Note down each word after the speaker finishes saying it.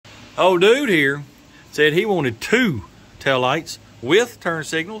Old dude here said he wanted 2 taillights with turn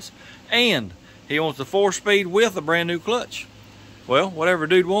signals, and he wants the 4-speed with a brand new clutch. Well, whatever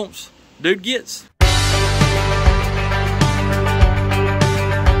dude wants, dude gets.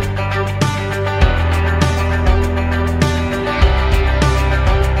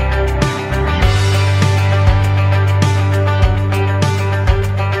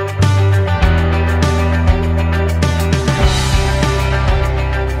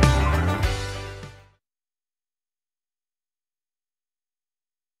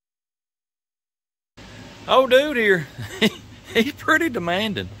 Old dude here, he's pretty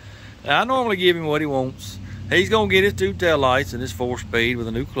demanding. I normally give him what he wants. He's gonna get his 2 taillights and his 4-speed with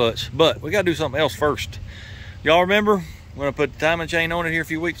a new clutch, but we gotta do something else first. Y'all remember when I put the timing chain on it here a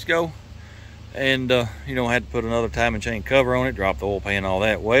few weeks ago, and you know, I had to put another timing chain cover on it, drop the oil pan, all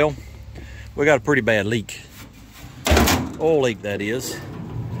that. Well, we got a pretty bad leak, oil leak that is,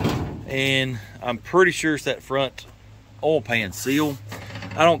 and I'm pretty sure it's that front oil pan seal.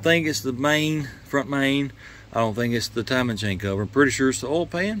 I don't think it's the front main. I don't think it's the timing chain cover. I'm pretty sure it's the oil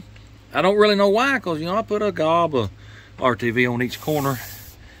pan. I don't really know why, because, you know, I put a gob of RTV on each corner.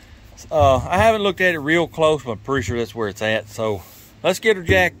 I haven't looked at it real close, but I'm pretty sure that's where it's at. So let's get her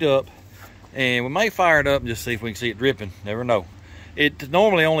jacked up, and we may fire it up and just see if we can see it dripping. Never know. It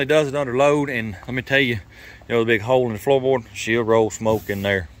normally only does it under load, and let me tell you, you know, the big hole in the floorboard, she'll roll smoke in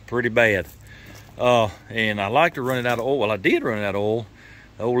there pretty bad. And I like to run it out of oil. Well, I did run it out of oil.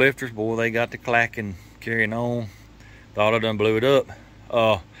 The old lifters, boy, they got to clacking, carrying on. Thought I done blew it up.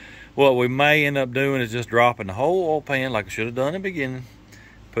 What we may end up doing is just dropping the whole oil pan like I should have done in the beginning.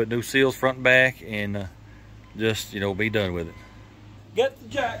 Put new seals front and back, and just, you know, be done with it. Get the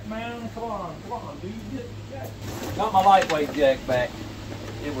jack, man. Come on, dude, get the jack. Got my lightweight jack back.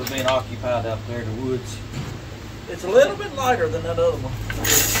 It was being occupied out there in the woods. It's a little bit lighter than that other one.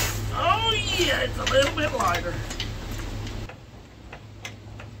 Oh yeah, it's a little bit lighter.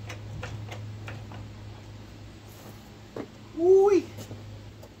 Woo-wee.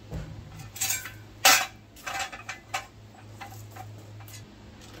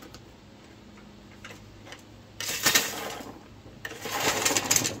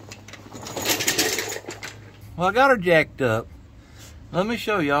 Well, I got her jacked up. Let me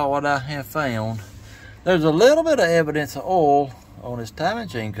show y'all what I have found. There's a little bit of evidence of oil on this timing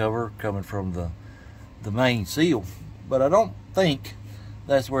chain cover coming from the main seal, but I don't think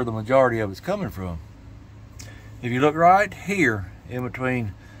that's where the majority of it's coming from. If you look right here in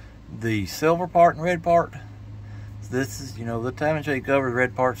between the silver part and red part, this is, you know, the timing chain cover, the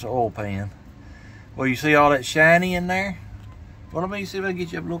red part's the oil pan. Well, you see all that shiny in there? Well, let me see if I can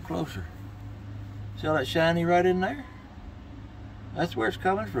get you up a little closer. See all that shiny right in there? That's where it's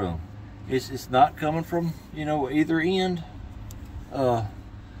coming from. It's not coming from, you know, either end.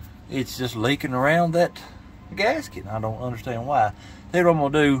 It's just leaking around that gasket. I don't understand why. Here's what I'm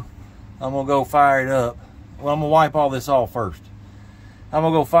gonna do. I'm gonna go fire it up. Well, I'm gonna wipe all this off first. I'm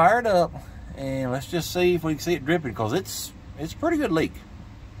gonna go fire it up, and let's just see if we can see it dripping, because it's a pretty good leak.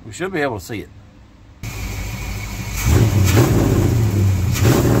 We should be able to see it.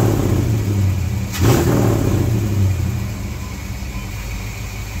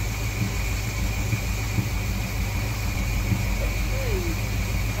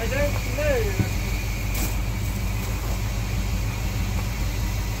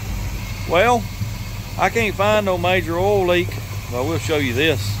 Well, I can't find no major oil leak, but I will show you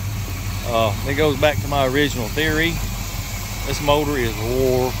this. It goes back to my original theory. This motor is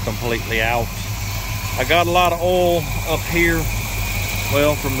wore completely out. I got a lot of oil up here,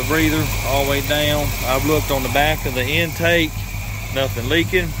 well, from the breather all the way down. I've looked on the back of the intake, nothing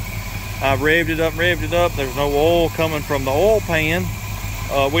leaking. I've revved it up. There's no oil coming from the oil pan.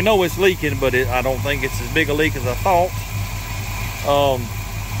 We know it's leaking, but I don't think it's as big a leak as I thought.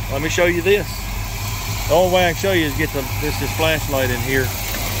 Let me show you this. The only way I can show you is get this flashlight in here.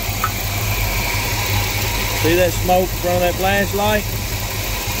 See that smoke in front of that flashlight?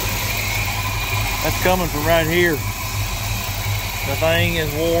 That's coming from right here. The thing is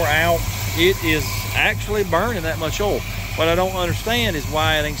wore out. It is actually burning that much oil. What I don't understand is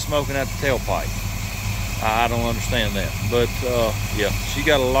why it ain't smoking out the tailpipe. I don't understand that. But yeah, she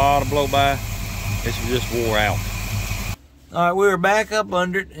got a lot of blow by. It's just wore out. All right, we're back up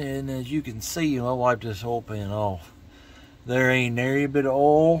under it, and as you can see, I'll wipe this oil pan off. There ain't nary a bit of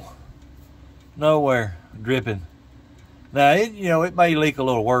oil, nowhere dripping. Now, it may leak a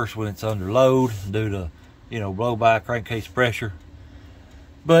little worse when it's under load due to, blow by crankcase pressure.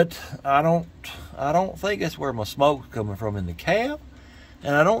 But I don't think that's where my smoke's coming from in the cab,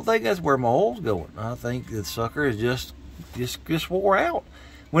 and I don't think that's where my oil's going. I think the sucker is just wore out.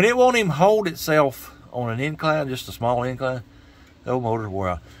 when it won't even hold itself on an incline, just a small incline, the old motor wore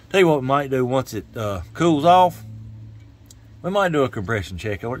out. Tell you what we might do once it cools off. We might do a compression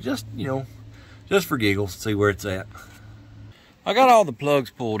check on it, just, you know, just for giggles, see where it's at. I got all the plugs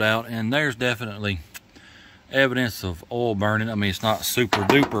pulled out, and there's definitely evidence of oil burning. I mean, it's not super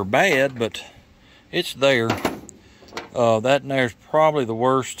duper bad, but it's there. That there's probably the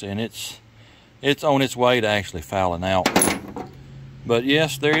worst, and it's on its way to actually fouling out. But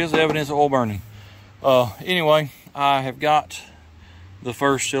yes, there is evidence of oil burning. Anyway, I have got the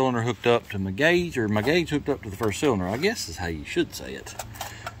first cylinder hooked up to my gauge, or my gauge hooked up to the first cylinder, I guess is how you should say it.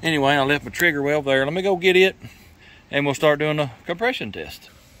 Anyway, I left my trigger well there. Let me go get it, and we'll start doing a compression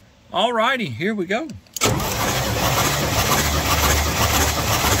test. Alrighty, here we go.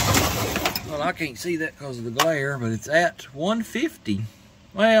 Well, I can't see that because of the glare, but it's at 150.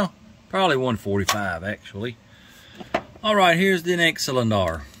 Well, probably 145 actually. All right, here's the next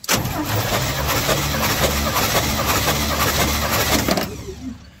cylinder.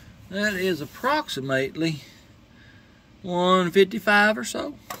 That is approximately 155 or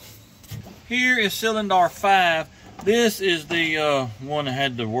so. Here is cylinder 5. This is the one that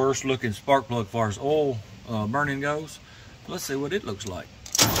had the worst looking spark plug as far as oil burning goes. Let's see what it looks like.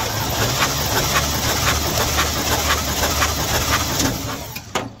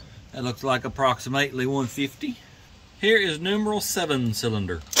 That looks like approximately 150. Here is numeral 7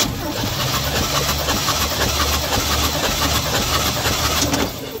 cylinder.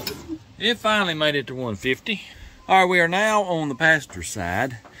 It finally made it to 150. All right, we are now on the passenger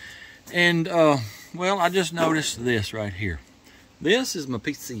side. And, well, I just noticed this right here. This is my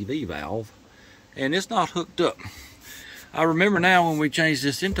PCV valve, and it's not hooked up. I remember now when we changed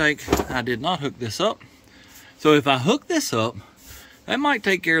this intake, I did not hook this up. So if I hook this up, that might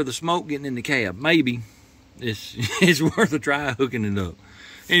take care of the smoke getting in the cab. Maybe. It's worth a try hooking it up.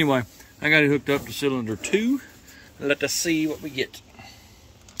 Anyway, I got it hooked up to cylinder 2. Let us see what we get.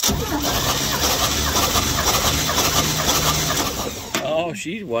 Oh,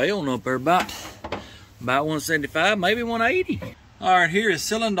 she's way on up there, about 175, maybe 180. All right, here is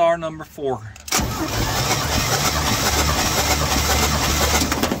cylinder number 4.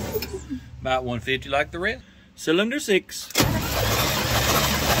 About 150 like the rest. Cylinder 6.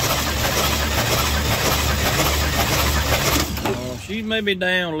 She's maybe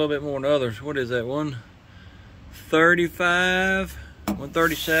down a little bit more than others. What is that, 135,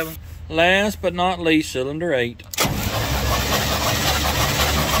 137? Last but not least, cylinder 8.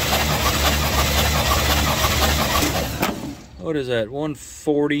 What is that,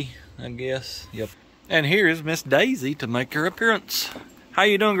 140, I guess? Yep. And here is Miss Daisy to make her appearance. How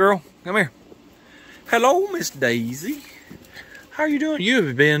you doing, girl? Come here. Hello, Miss Daisy. How are you doing?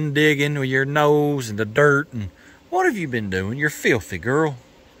 You've been digging with your nose in the dirt, and what have you been doing? You're filthy, girl.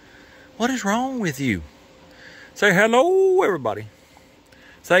 What is wrong with you? Say hello, everybody.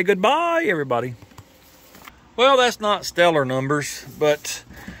 Say goodbye, everybody. Well, that's not stellar numbers, but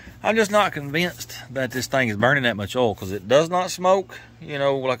I'm just not convinced that this thing is burning that much oil, because it does not smoke, you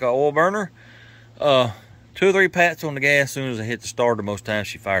know, like an oil burner. 2 or 3 pats on the gas. As soon as I hit the starter, most times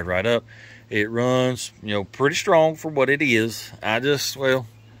she fires right up. It runs, you know, pretty strong for what it is. I'm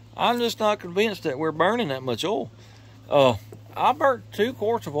just not convinced that we're burning that much oil. I burnt 2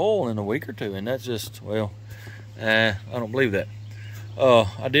 quarts of oil in a week or 2, and that's just, well, I don't believe that.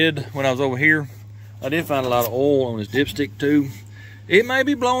 I did, when I was over here, I did find a lot of oil on this dipstick tube. It may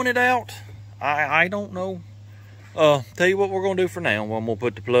be blowing it out. I don't know. Tell you what we're going to do for now. I'm going to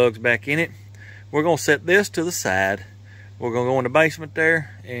put the plugs back in it. We're going to set this to the side. We're going to go in the basement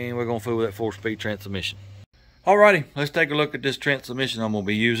there, and we're going to fool with that 4-speed transmission. Alrighty, let's take a look at this transmission I'm going to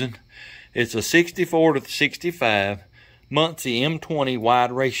be using. It's a 64 to 65 Muncie M20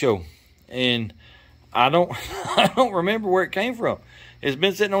 wide ratio. And I don't remember where it came from. It's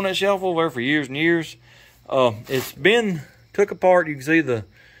been sitting on that shelf over there for years and years. It's been took apart. You can see the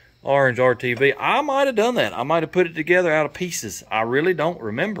orange RTV. I might have done that. I might have put it together out of pieces. I really don't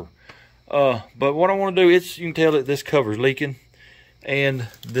remember. But what I want to do is, you can tell that this cover is leaking, and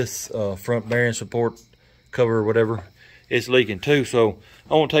this front bearing support cover or whatever, it's leaking too. So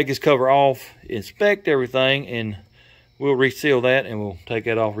I want to take this cover off, inspect everything, and we'll reseal that, and we'll take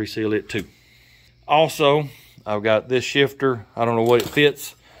that off, reseal it too. Also, I've got this shifter. I don't know what it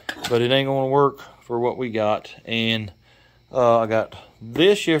fits, but it ain't going to work for what we got. And I got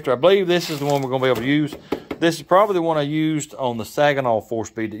this shifter. I believe this is the one we're going to be able to use. This is probably the one I used on the Saginaw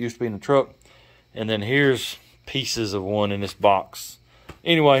 4-speed that used to be in the truck. And then here's pieces of one in this box.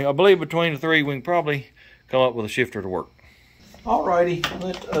 Anyway, I believe between the 3 we can probably come up with a shifter to work. Alrighty,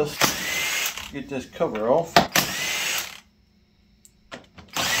 let us get this cover off.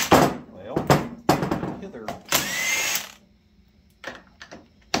 hither.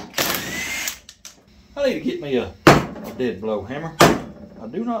 I need to get me a dead blow hammer. I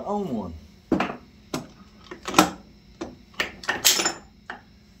do not own one.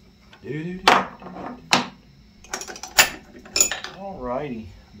 Alrighty,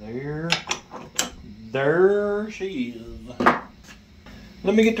 there she is.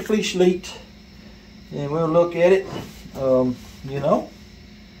 Let me get the fleece sheet and we'll look at it. You know,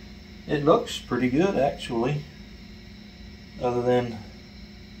 it looks pretty good actually, other than,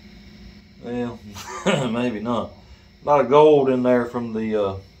 well, maybe not. A lot of gold in there from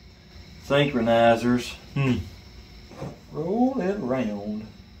the synchronizers. Roll it around.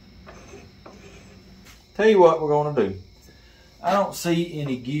 Tell you what we're going to do. I don't see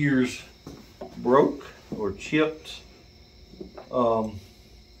any gears broke or chipped.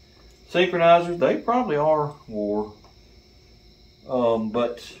 Synchronizers, they probably are wore.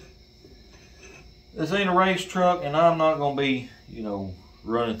 But this ain't a race truck, and I'm not going to be, you know,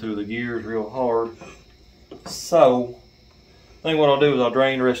 running through the gears real hard. So, I think what I'll do is I'll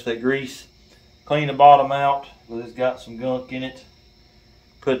drain the rest of that grease, clean the bottom out, because it's got some gunk in it.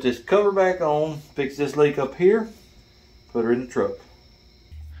 Put this cover back on, fix this leak up here, put her in the truck.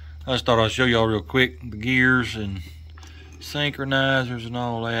 I just thought I'd show y'all real quick the gears and synchronizers and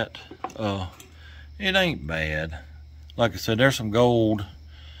all that. It ain't bad. Like I said, there's some gold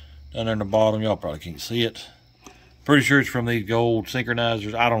down there in the bottom. Y'all probably can't see it. Pretty sure it's from these gold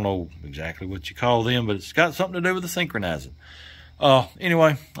synchronizers. I don't know exactly what you call them, but it's got something to do with the synchronizing.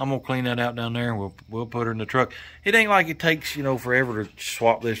 Anyway, I'm gonna clean that out down there, and we'll put her in the truck. It ain't like it takes, you know, forever to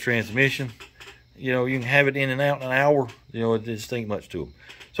swap this transmission. You know, you can have it in and out in an hour. You know, it just ain't much to them.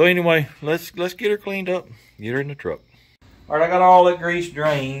 So anyway, let's get her cleaned up, get her in the truck. All right, I got all that grease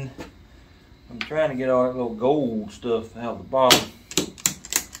drained. I'm trying to get all that little gold stuff out of the bottom.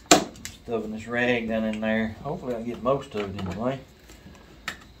 Stuffing this rag down in there. Hopefully I can get most of it anyway.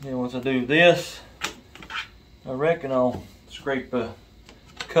 Then once I do this, I reckon I'll scrape the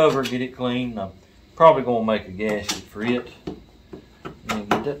cover, get it clean. I'm probably gonna make a gasket for it and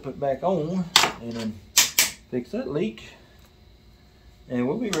get that put back on, and then fix that leak, and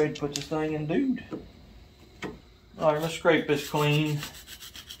we'll be ready to put this thing in dude. All right, let's scrape this clean.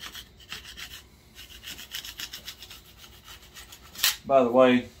 By the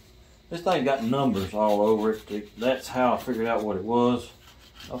way, this thing got numbers all over it. That's how I figured out what it was.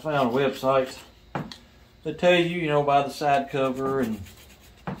 I found websites that tell you, you know, by the side cover and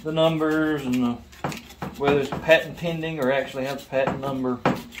the numbers and whether it's patent pending or actually has a patent number.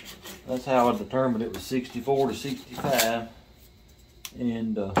 That's how I determined it was 64 to 65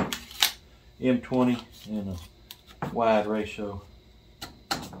 and M20 and a wide ratio.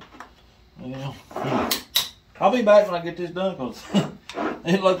 Well, I'll be back when I get this done, because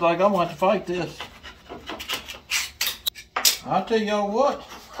it looks like I'm going to have to fight this. I'll tell y'all what,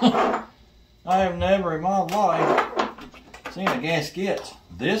 I have never in my life seen a gasket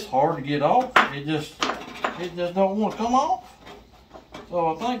this hard to get off. It just don't want to come off.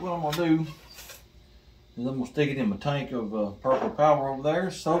 So I think what I'm going to do is I'm going to stick it in my tank of purple powder over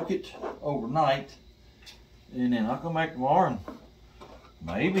there, soak it overnight, and then I'll come back tomorrow and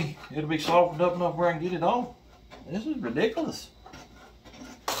maybe it'll be softened up enough where I can get it off. This is ridiculous.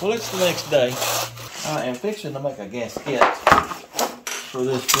 Well, it's the next day. I am fixing to make a gasket for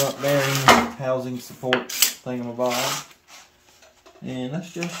this front bearing housing support thingamabob. And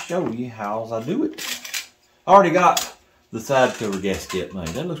let's just show you how I do it. I already got the side cover gasket made.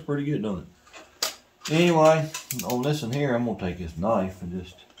 That looks pretty good, doesn't it? Anyway, on this one here, I'm going to take this knife and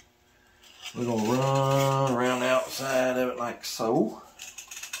we're going to run around the outside of it like so.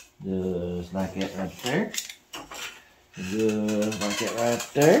 Just like that right there. Just like that right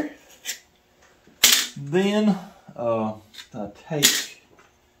there. Then, I take,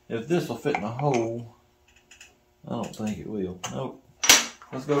 if this will fit in a hole, I don't think it will. Nope.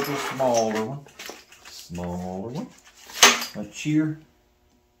 Let's go to a smaller one. Smaller one. Right here.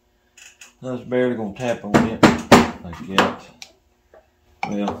 That's barely going to tap on it like that.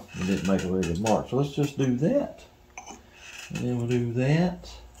 Well, it didn't make a very good mark. So let's just do that. And then we'll do that.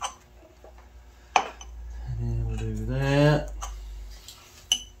 And then we'll do that.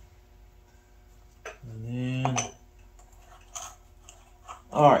 And then,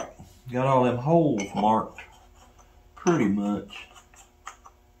 alright, got all them holes marked pretty much.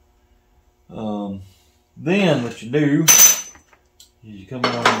 Then what you do is you come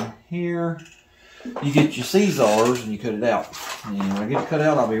on here, you get your scissors and you cut it out. And when I get it cut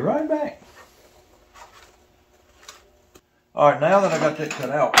out, I'll be right back. Alright, now that I got that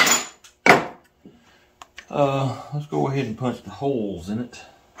cut out, let's go ahead and punch the holes in it.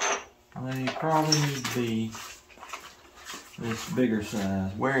 They probably need to be this bigger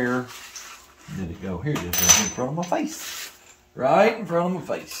size. Where did it go? Here it is, right in front of my face. Right in front of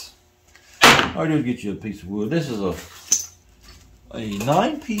my face. I'll just get you a piece of wood. This is a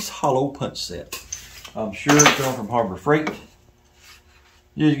 9-piece hollow punch set. I'm sure it's coming from Harbor Freight.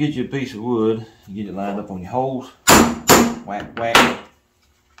 Just get you a piece of wood, get it lined up on your holes. Whack, whack.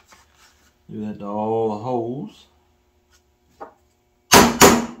 Do that to all the holes.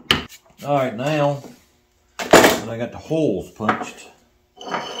 Alright, now that I got the holes punched,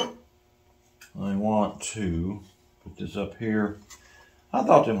 I want to put this up here. I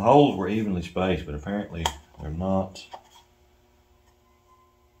thought them holes were evenly spaced, but apparently they're not.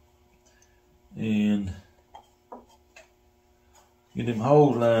 And get them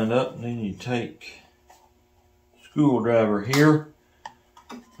holes lined up, and then you take a screwdriver here,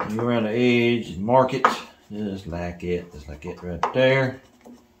 and go around the edge and mark it just like it right there.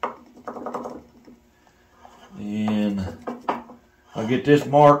 And I'll get this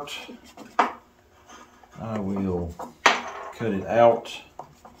marked. I will cut it out,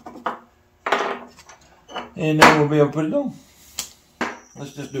 and then we'll be able to put it on.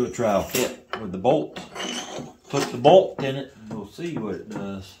 Let's just do a trial fit with the bolt. Put the bolt in it, and we'll see what it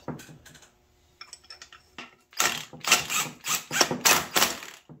does.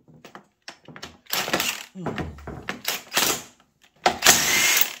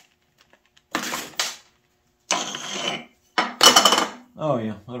 Oh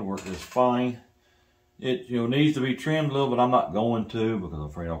yeah, that'll work just fine. It needs to be trimmed a little, but I'm not going to because I'm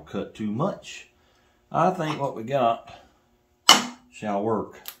afraid I'll cut too much. I think what we got shall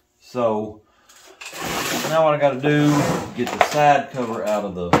work. So now what I got to do, get the side cover out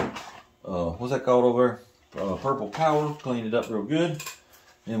of the what's that called over there? Purple Power. Clean it up real good,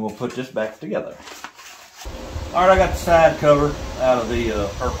 and we'll put this back together. All right, I got the side cover out of the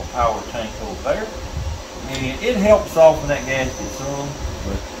Purple Power tank over there. And it helped soften that gasket some,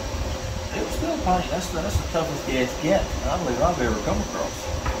 but it was still paint. That's the toughest gasket I believe I've ever come across.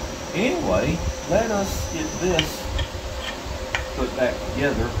 Anyway, let us get this put back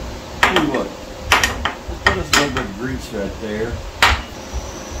together. See what? Let's put us a little bit of grease right there.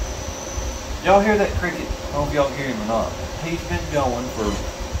 Y'all hear that cricket? I don't know if y'all hear him or not. He's been going for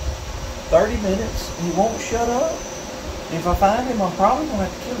 30 minutes and he won't shut up. If I find him, I'm probably gonna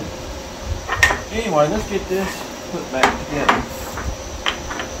have to kill him. Anyway, let's get this put back together.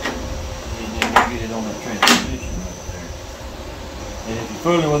 And then we'll get it on that transmission right there. And if you're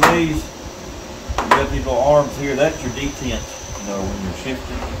fooling with these, you got these little arms here, that's your detent, when you're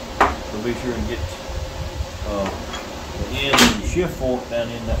shifting. So be sure and get the end of your shift fork down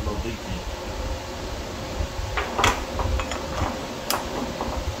in that little detent.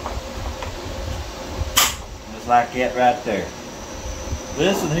 Just like that right there.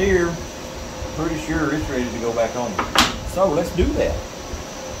 This one here, pretty sure it's ready to go back on. So let's do that.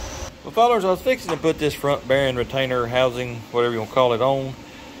 Well, fellas, I was fixing to put this front bearing retainer housing, whatever you want to call it, on,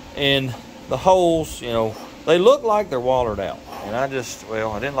 and the holes, they look like they're wallered out, and I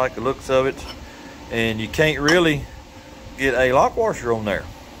didn't like the looks of it, and you can't really get a lock washer on there.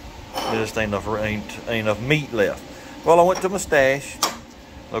 There just ain't enough meat left. Well, I went to my stash.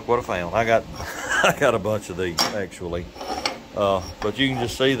 Look what I found. I got a bunch of these actually. But you can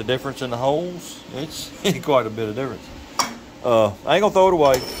just see the difference in the holes. It's quite a bit of difference. I ain't gonna throw it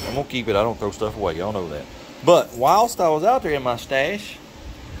away. I'm gonna keep it. I don't throw stuff away. Y'all know that. But whilst I was out there in my stash,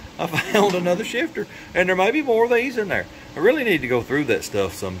 I found another shifter. And there may be more of these in there. I really need to go through that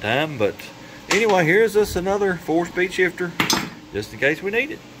stuff sometime. But anyway, here's us another 4-speed shifter, just in case we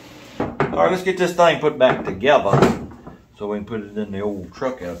need it. All right, let's get this thing put back together so we can put it in the old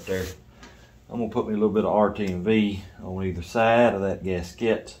truck out there. I'm going to put me a little bit of RT&V on either side of that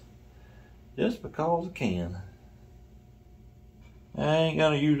gasket, just because I can. I ain't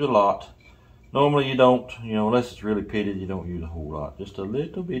going to use a lot. Normally you don't, unless it's really pitted, you don't use a whole lot. Just a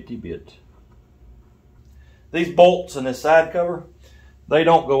little bitty bit. These bolts in this side cover, they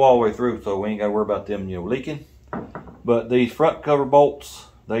don't go all the way through, so we ain't got to worry about them, leaking. But these front cover bolts,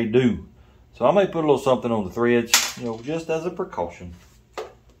 they do. So I may put a little something on the threads, just as a precaution.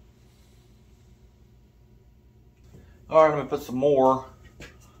 All right, I'm going to put some more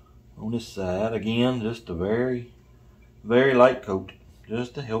on this side. Again, just a very, very light coat,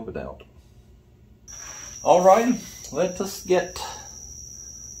 just to help it out. All right, let us get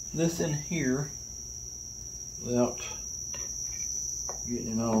this in here without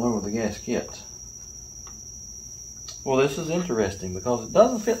getting it all over the gasket. Well, this is interesting because it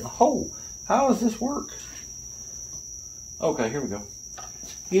doesn't fit in the hole. How does this work? Okay, here we go.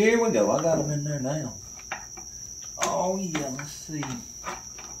 Here we go. I got them in there now. Oh yeah, let's see.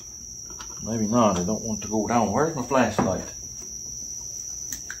 maybe not. I don't want it to go down. Where's my flashlight?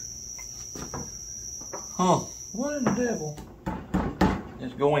 Huh, what in the devil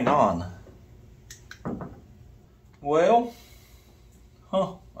is going on? Well,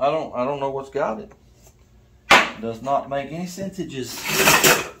 I don't know what's got it. It does not make any sensages.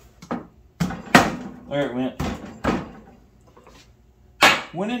 There it went.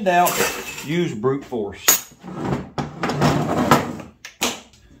 When in doubt, use brute force.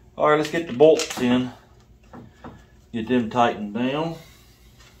 All right, let's get the bolts in. Get them tightened down.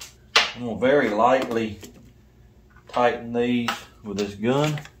 I'm gonna very lightly tighten these with this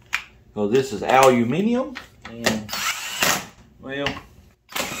gun because this is aluminum and, well,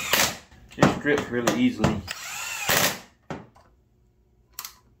 it strips really easily.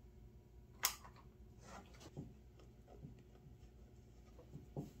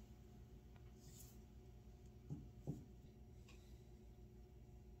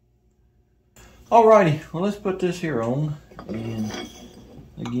 Alrighty, well, let's put this here on, and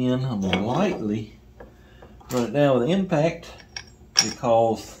again, I'm gonna lightly run it down with impact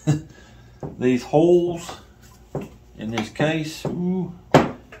because these holes in this case, ooh,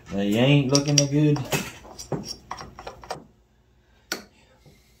 they ain't looking that good.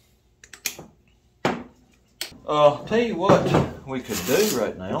 Tell you what we could do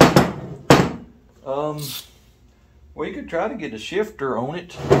right now. We could try to get a shifter on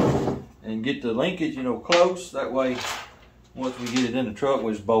it and get the linkage, you know, close. That way, once we get it in the truck,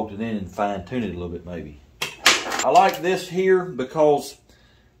 we just bolt it in and fine tune it a little bit maybe. I like this here because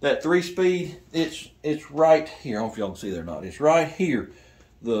that 3-speed, it's right here. I don't know if y'all can see there or not. It's right here.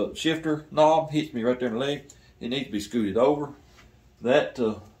 The shifter knob hits me right there in the leg. It needs to be scooted over. That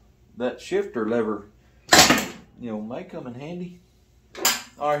shifter lever, you know, may come in handy.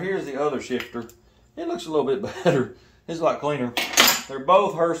 All right, here's the other shifter. It looks a little bit better. It's a lot cleaner. They're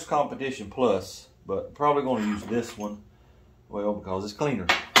both Hurst Competition Plus, but probably going to use this one, well, because it's cleaner.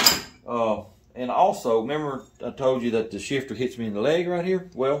 And also, remember I told you that the shifter hits me in the leg right here?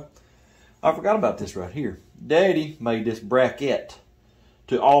 Well, I forgot about this right here. Daddy made this bracket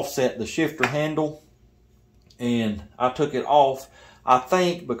to offset the shifter handle, and I took it off, I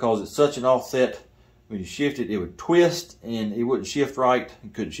think, because it's such an offset. When you shift it, it would twist, and it wouldn't shift right.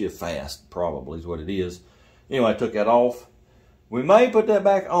 It couldn't shift fast, probably, is what it is. Anyway, I took that off. We may put that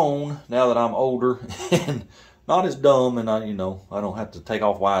back on now that I'm older and not as dumb, and I don't have to take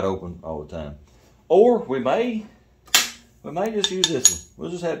off wide open all the time. Or we may just use this one.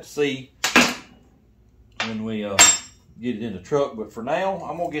 We'll just have to see when we get it in the truck. But for now,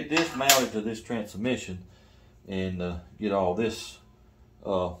 I'm gonna get this mounted to this transmission and get all this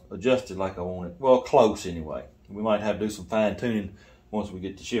adjusted like I want it. Well, close anyway. We might have to do some fine tuning once we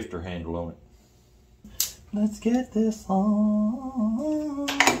get the shifter handle on it. Let's get this on.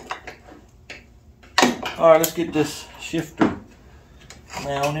 All right, let's get this shifter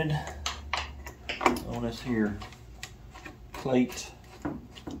mounted on this here plate.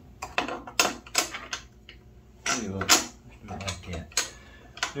 Do it like that.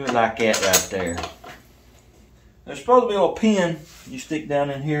 Do it like that right there. There's supposed to be a little pin you stick down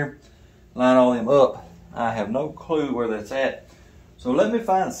in here, line all them up. I have no clue where that's at. So let me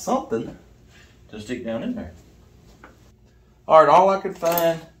find something to stick down in there. All right, all I could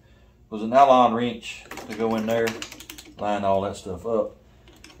find was an Allen wrench to go in there, line all that stuff up.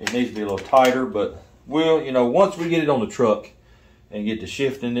 It needs to be a little tighter, but we'll, once we get it on the truck and get to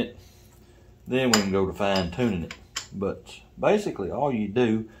shifting it, then we can go to fine tuning it. But basically all you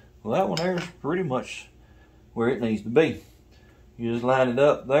do, well, that one there is pretty much where it needs to be. You just line it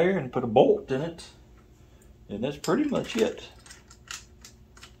up there and put a bolt in it, and that's pretty much it.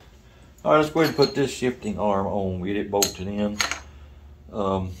 All right, let's go ahead and put this shifting arm on, get it bolted in.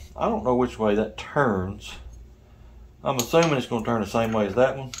 I don't know which way that turns. I'm assuming it's going to turn the same way as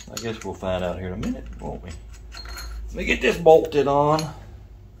that one. I guess we'll find out here in a minute, won't we? Let me get this bolted on.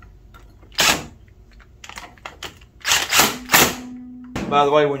 By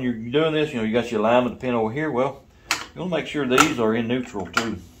the way, when you're doing this, you got your alignment pin over here. Well, you want to make sure these are in neutral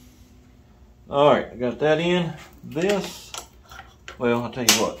too. All right, I got that in. This, well, I'll tell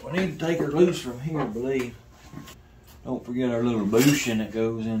you what, we need to take her loose from here, I believe. Don't forget our little bushing that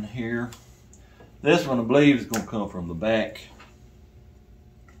goes in here. This one, I believe, is going to come from the back.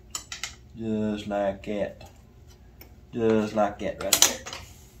 Just like that. Just like that right there.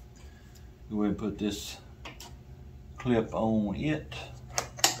 Go ahead and put this clip on it.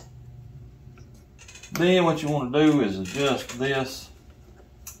 Then what you want to do is adjust this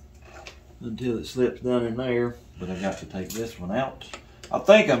until it slips down in there. But I got to take this one out. I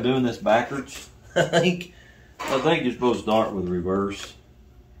think I'm doing this backwards. I think you're supposed to start with reverse.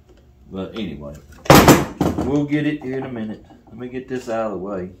 But anyway, we'll get it here in a minute. Let me get this out of the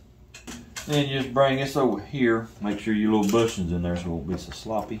way. Then you just bring this over here. Make sure your little bushings in there so it won't be so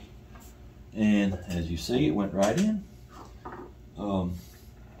sloppy. And as you see, it went right in. Then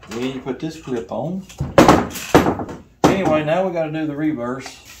you put this clip on. Anyway, now we got to do the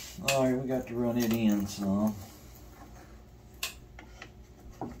reverse. All right, we got to run it in some.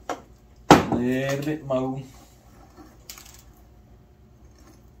 A little bit more.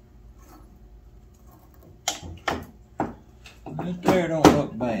 This there don't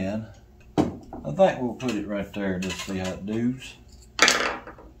look bad. I think we'll put it right there and just see how it does.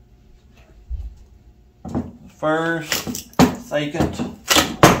 First, second,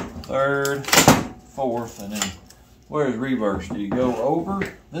 third, fourth, and then where's reverse? Do you go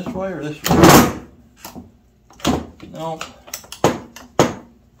over this way or this way? No.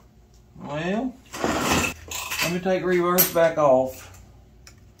 Well, let me take reverse back off.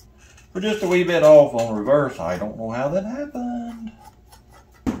 We're just a wee bit off on reverse. I don't know how that happened.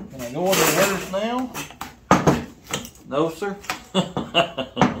 Can I go into reverse now? No, sir.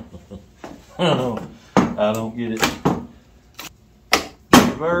 I don't get it.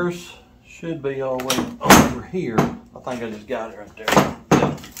 Reverse should be all the way over here. I think I just got it right there.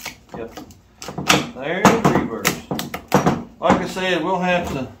 Yep. There's reverse. Like I said, we'll have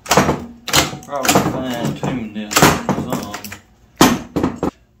to probably fine tune this some.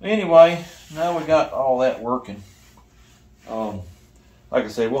 Anyway, now we got all that working. Like I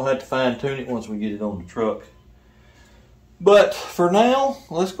said, we'll have to fine tune it once we get it on the truck. But for now,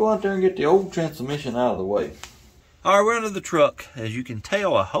 let's go out there and get the old transmission out of the way. All right, we're under the truck. As you can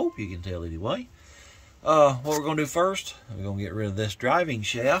tell, I hope you can tell anyway. What we're gonna do first, we're gonna get rid of this driving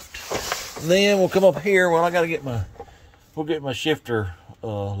shaft. And then we'll come up here. Well, I gotta get we'll get my shifter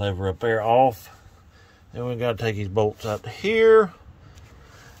lever up there off. Then we gotta take these bolts out to here.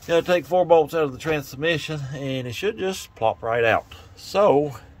 Gotta take 4 bolts out of the transmission, and it should just plop right out.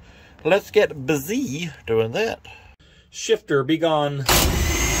 So let's get busy doing that. Shifter, be gone.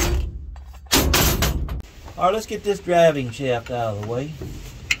 All right, let's get this driving shaft out of the way.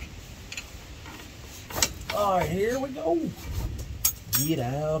 All right, here we go. Get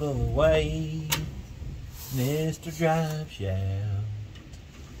out of the way, Mr. Drive Shaft.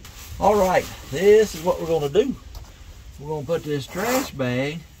 All right, this is what we're gonna do. We're gonna put this trash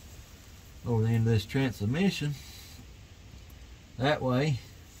bag over the end of this transmission. That way,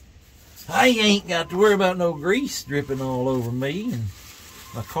 I ain't got to worry about no grease dripping all over me and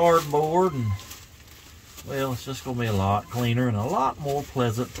my cardboard, and well, it's just gonna be a lot cleaner and a lot more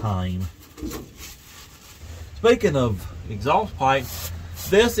pleasant time. Speaking of exhaust pipe,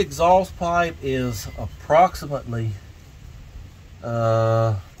 this exhaust pipe is approximately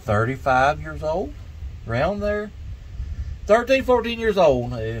 35 years old, around there. 13, 14 years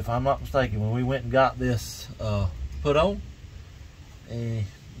old, if I'm not mistaken, when we went and got this put on.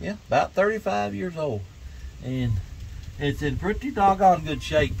 Yeah, about 35 years old. And it's in pretty doggone good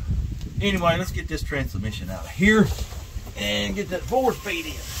shape. Anyway, let's get this transmission out of here and get that 4-speed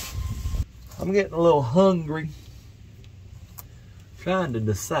in. I'm getting a little hungry. Trying to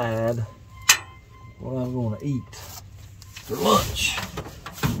decide what I'm going to eat for lunch.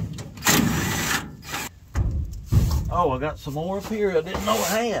 Oh, I got some more up here I didn't know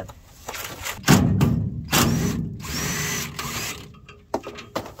I had.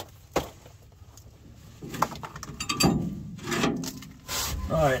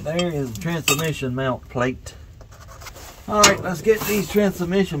 Alright, there is the transmission mount plate. Alright, let's get these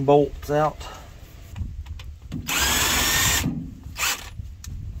transmission bolts out.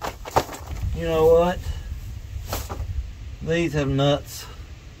 You know what? These have nuts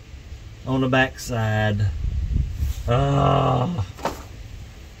on the back side. I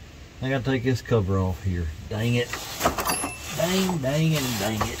gotta take this cover off here. Dang it.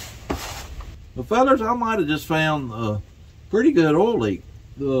 Dang it. Well, fellas, I might have just found a pretty good oil leak.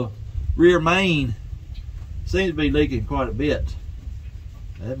 The rear main seems to be leaking quite a bit.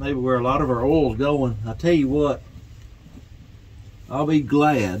 That may be where a lot of our oil's going. I tell you what, I'll be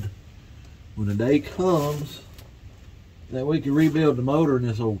glad when the day comes that we can rebuild the motor in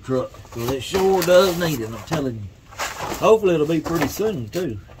this old truck, because it sure does need it, I'm telling you. Hopefully it'll be pretty soon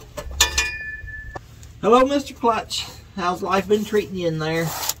too. Hello, Mr. Clutch. How's life been treating you in there?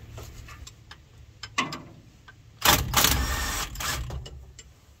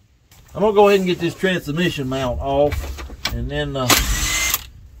 I'm gonna go ahead and get this transmission mount off, and then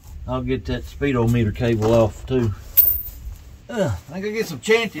I'll get that speedometer cable off too. I gotta get some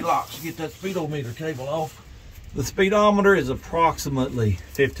chanty locks to get that speedometer cable off. The speedometer is approximately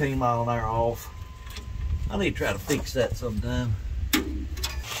 15 miles an hour off. I need to try to fix that sometime.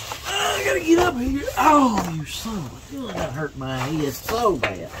 gotta get up here. Oh, you son of a gun. That hurt my head so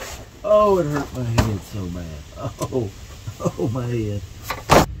bad. Oh, it hurt my head so bad. Oh, my head.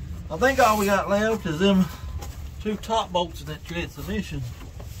 I think all we got left is them 2 top bolts in that transmission.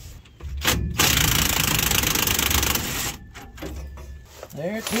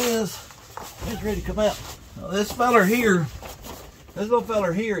 There it is. It's ready to come out. Now, this feller here, this little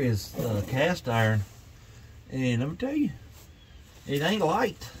feller here is cast iron. And let me tell you, it ain't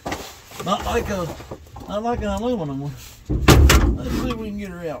light. Not like an aluminum one. Let's see if we can get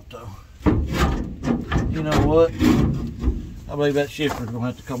her out though. You know what? I believe that shifter's gonna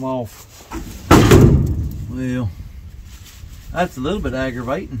have to come off. Well, that's a little bit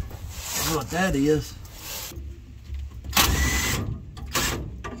aggravating. That's what that is.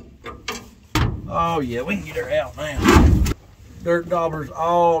 Oh yeah, we can get her out now. Dirt daubers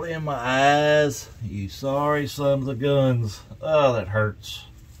all in my eyes. You sorry sons of guns. Oh, that hurts.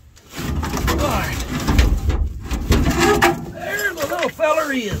 Alright. There the little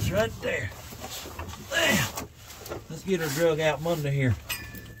feller is, right there. Damn. Let's get her drug out from under here.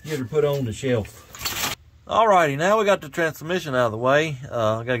 Get her put on the shelf. Alrighty, now we got the transmission out of the way.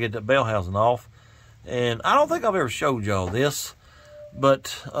 I gotta get that bell housing off. And I don't think I've ever showed y'all this.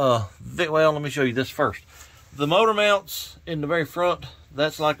 But, well, let me show you this first. The motor mounts in the very front,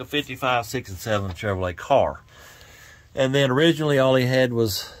 that's like a 55, 6, and 7 Chevrolet car. And then originally all he had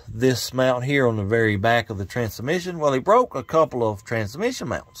was this mount here on the very back of the transmission. Well, he broke a couple of transmission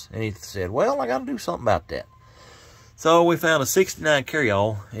mounts. And he said, well, I got to do something about that. So we found a 69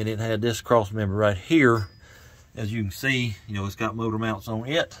 carryall, and it had this cross member right here. As you can see, you know, it's got motor mounts on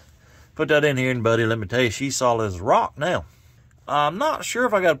it. Put that in here, and buddy, let me tell you, she's solid as a rock now. I'm not sure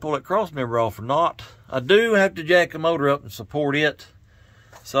if I got to pull that cross member off or not. I do have to jack the motor up and support it.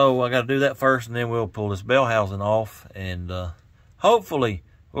 So I got to do that first, and then we'll pull this bell housing off. And hopefully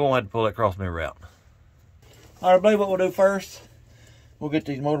we won't have to pull that cross member out. All right, babe, what we'll do first, we'll get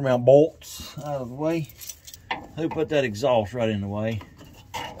these motor mount bolts out of the way. Who put that exhaust right in the way?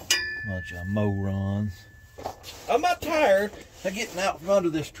 Bunch of morons. I'm not tired of getting out from under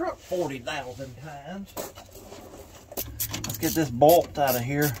this truck 40,000 times. Let's get this bolt out of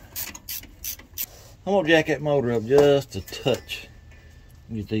here. I'm gonna jack that motor up just a touch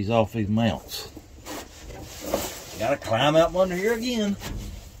and get these off these mounts. Gotta climb out from under here again.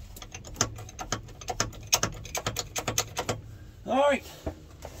 Alright.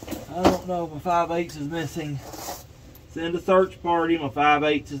 I don't know if my 5/8 is missing. Send a search party, my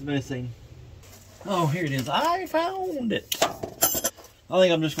 5/8 is missing. Oh, here it is. I found it. I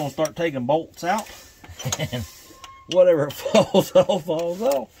think I'm just gonna start taking bolts out. And whatever falls off, falls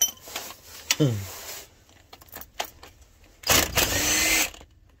off.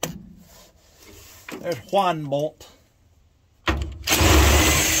 There's one bolt.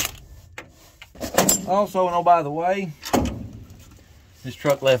 Also, oh, by the way, this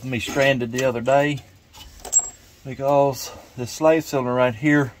truck left me stranded the other day because this slave cylinder right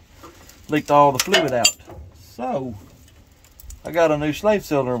here leaked all the fluid out. So, I got a new slave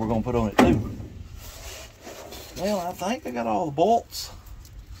cylinder we're going to put on it too. Well, I think I got all the bolts.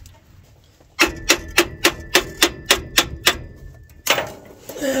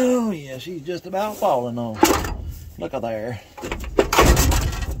 Oh yeah, she's just about falling on. Look at there.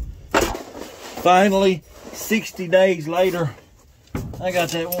 Finally, 60 days later, I got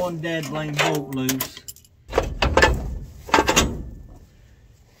that one dad blame bolt loose.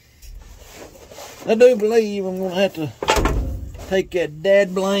 I do believe I'm gonna have to take that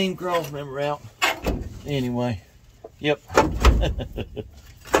dad blame cross member out. Anyway, yep.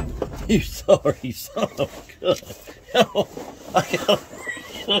 You sorry son of a gun. Oh,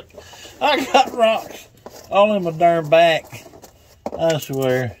 I got rocks all in my darn back. I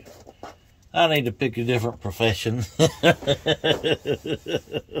swear. I need to pick a different profession.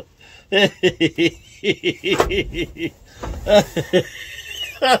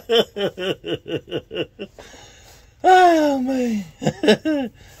 Oh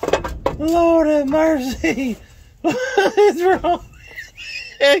man. Lord have mercy. What is wrong?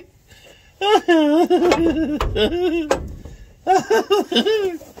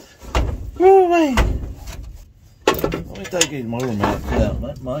 Oh man. Let me take these motor mounts out.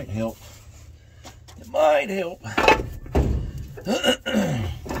 That might help. It might help.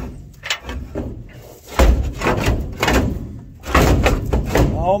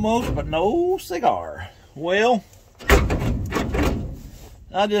 Almost, but no cigar. Well,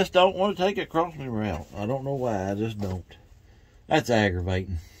 I just don't want to take a cross member out. I don't know why, I just don't. That's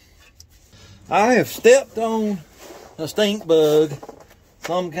aggravating. I have stepped on a stink bug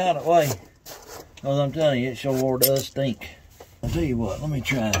some kind of way. Because I'm telling you, it sure does stink. I'll tell you what, let me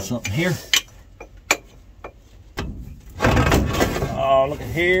try something here. Oh, look at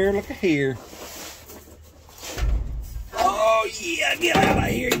here, look at here. Oh yeah, get out of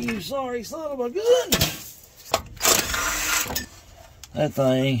here, you sorry son of a gun. That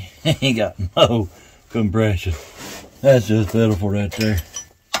thing ain't got no compression. That's just pitiful right there.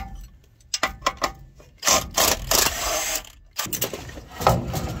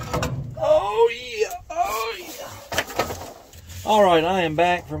 Oh yeah, oh yeah. All right, I am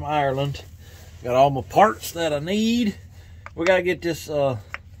back from Ireland. Got all my parts that I need. We gotta get this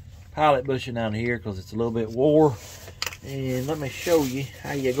pilot bushing down here because it's a little bit wore. And let me show you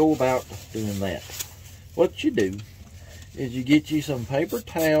how you go about doing that. What you do is you get you some paper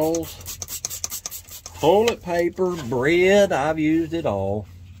towels, toilet paper, bread. I've used it all.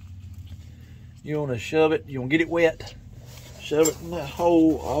 You want to shove it, you want to get it wet, shove it in that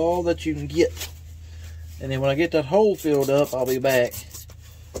hole all that you can get. And then when I get that hole filled up, I'll be back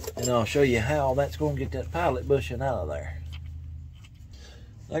and I'll show you how that's going to get that pilot bushing out of there.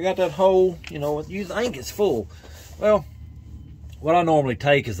 I got that hole, you know, you think it's full. Well, what I normally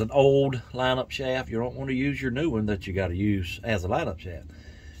take is an old lineup shaft. You don't want to use your new one that you got to use as a lineup shaft.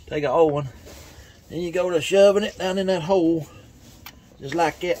 Take an old one, and you go to shoving it down in that hole, just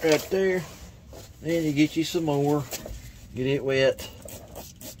like that right there. Then you get you some more, get it wet,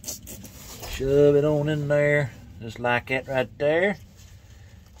 shove it on in there, just like that right there.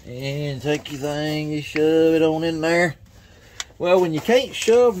 And take your thing, you shove it on in there. Well, when you can't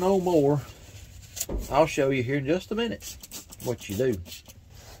shove no more, I'll show you here in just a minute what you do.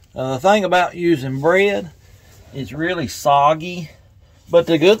 The thing about using bread, it's really soggy, but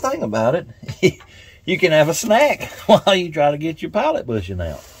the good thing about it, you can have a snack while you try to get your pilot bushing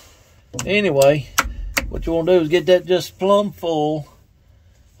out. Anyway, what you want to do is get that just plumb full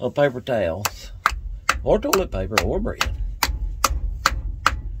of paper towels, or toilet paper, or bread.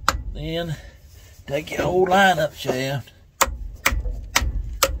 Then take your old lineup shaft,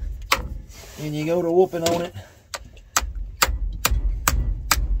 and you go to whooping on it.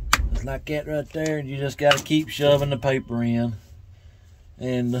 Just like that right there, and you just got to keep shoving the paper in.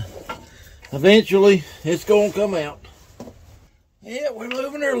 And eventually, it's going to come out. Yeah, we're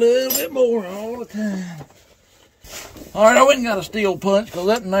moving her a little bit more all the time. All right, I went and got a steel punch, because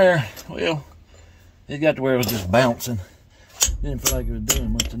that in there, well, it got to where it was just bouncing. Didn't feel like it was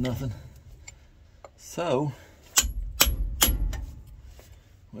doing much of nothing. So,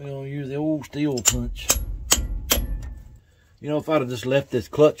 we're going to use the old steel punch. You know, if I'd have just left this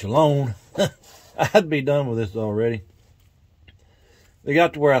clutch alone, I'd be done with this already. They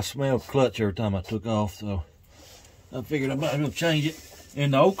got to where I smelled clutch every time I took off, so I figured I might as well change it.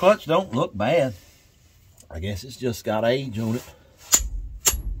 And the old clutch don't look bad. I guess it's just got age on it.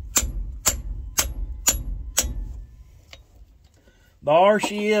 There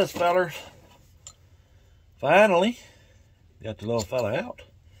she is, fellers. Finally, got the little fella out.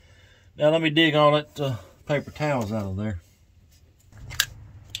 Now let me dig all that paper towels out of there.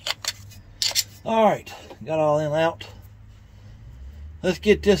 All right, got all them out. Let's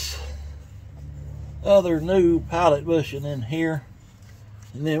get this other new pilot bushing in here.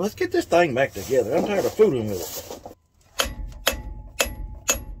 And then let's get this thing back together. I'm tired of fooling with it.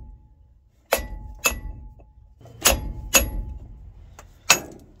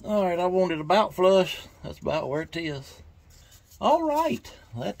 All right, I want it about flush. That's about where it is. All right,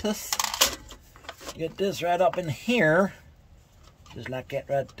 let us get this right up in here. Just like that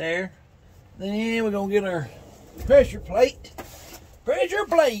right there. Then we're gonna get our pressure plate. Pressure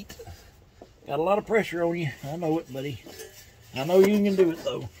plate. Got a lot of pressure on you. I know it, buddy. I know you can do it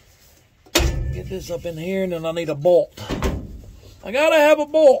though. Get this up in here, and then I need a bolt. I gotta have a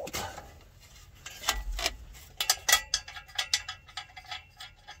bolt.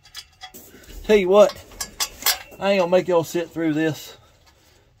 Tell you what, I ain't gonna make y'all sit through this,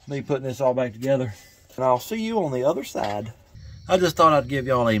 me putting this all back together. And I'll see you on the other side. I just thought I'd give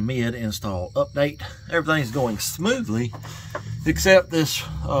y'all a mid-install update. Everything's going smoothly, except this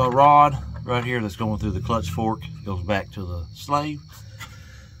rod right here that's going through the clutch fork. It goes back to the slave.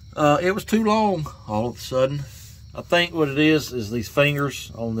 It was too long all of a sudden. I think what it is these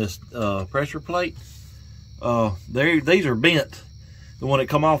fingers on this pressure plate. These are bent. The one that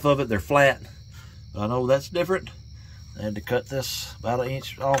come off of it, they're flat. I know that's different. I had to cut this about 1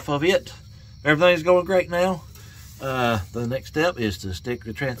 inch off of it. Everything's going great now. The next step is to stick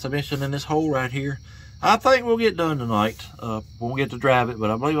the transmission in this hole right here. I think we'll get done tonight. Won't get to drive it, but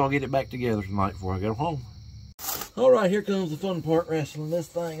I believe I'll get it back together tonight before I go home. All right, here comes the fun part, wrestling this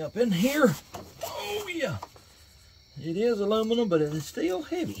thing up in here. Oh yeah, it is aluminum, but it is still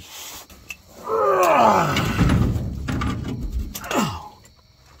heavy.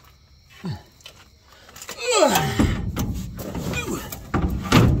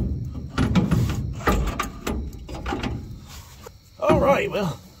 right,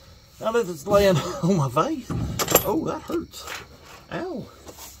 well, now that it's laying on my face. Oh, that hurts. Ow.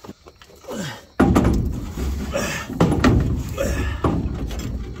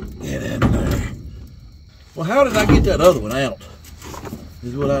 Get in there. Well, how did I get that other one out?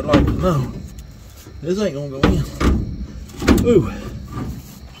 Is what I'd like to know. This ain't gonna go in. Ooh.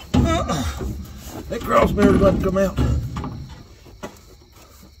 That cross member's about to come out.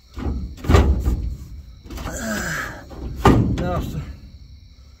 No, sir.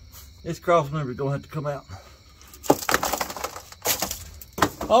 This cross member's gonna have to come out.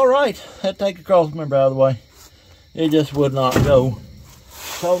 All right, that take the cross member out of the way. It just would not go.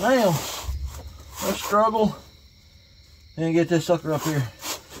 So now, let's struggle and get this sucker up here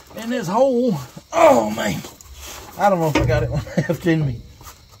in this hole. Oh man, I don't know if I got it left in me.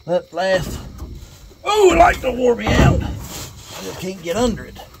 That last, oh, it likes to wore me out. I just can't get under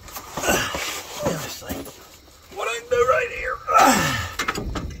it. Let's see what I can do right here.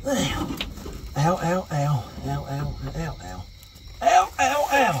 Ow, ow, ow, ow, ow, ow, ow. Ow, ow,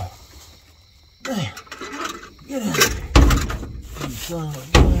 ow. There. Get in there. You son of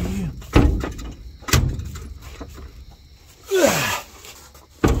a gun, you.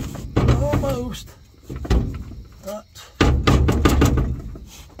 Almost. Right.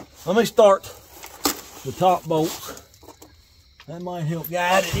 Let me start the top bolts. That might help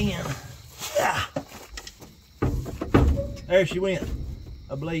guide it in. Yeah. There she went.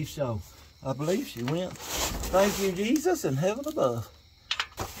 I believe so. I believe she went. Thank you, Jesus, in heaven above.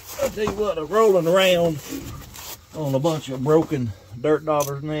 I'll tell you what, I'm rolling around on a bunch of broken dirt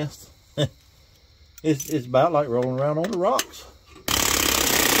dauber's nests. It's about like rolling around on the rocks.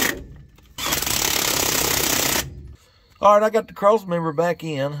 All right, I got the cross member back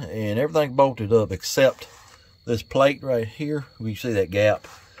in and everything bolted up except this plate right here. You see that gap?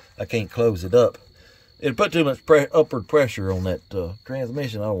 I can't close it up. It'll put too much upward pressure on that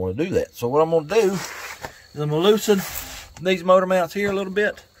transmission. I don't want to do that. So what I'm going to do is I'm going to loosen these motor mounts here a little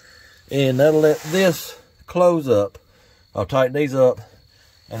bit, and that'll let this close up. I'll tighten these up,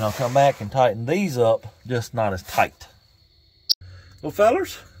 and I'll come back and tighten these up, just not as tight. Well,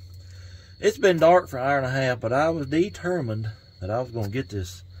 fellers, it's been dark for an hour and a half, but I was determined that I was going to get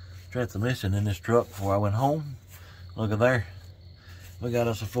this transmission in this truck before I went home. Look at there. We got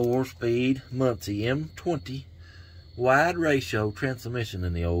us a 4-speed Muncie M20 wide ratio transmission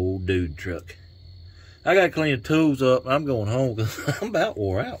in the old dude truck. I got to clean the tools up. I'm going home because I'm about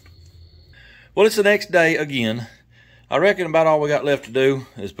wore out. Well, it's the next day again. I reckon about all we got left to do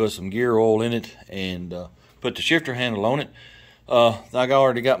is put some gear oil in it and put the shifter handle on it. I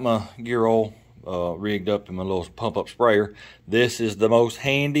already got my gear oil rigged up in my little pump-up sprayer. This is the most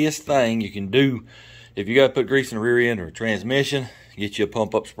handiest thing you can do if you got to put grease in the rear end or a transmission. Get you a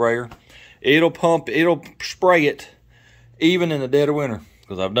pump-up sprayer. It'll spray it even in the dead of winter,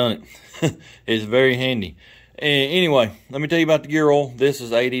 because I've done it. It's very handy. And anyway, let me tell you about the gear oil. This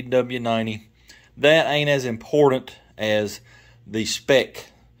is 80W90. That ain't as important as the spec.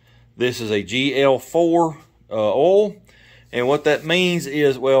 This is a GL4 oil, and what that means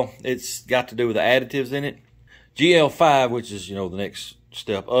is, well, it's got to do with the additives in it. GL5, which is, you know, the next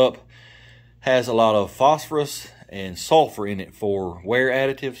step up, has a lot of phosphorus and sulfur in it for wear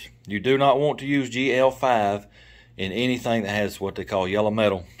additives. You do not want to use GL5 in anything that has what they call yellow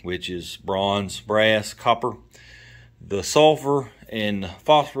metal, which is bronze, brass, copper. The sulfur and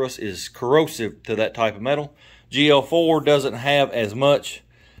phosphorus is corrosive to that type of metal. GL4 doesn't have as much,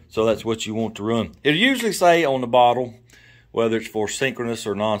 so that's what you want to run. It'll usually say on the bottle whether it's for synchronous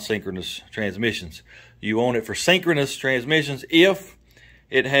or non-synchronous transmissions. You want it for synchronous transmissions if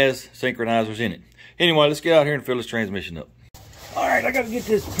it has synchronizers in it. Anyway, let's get out here and fill this transmission up. All right, I got to get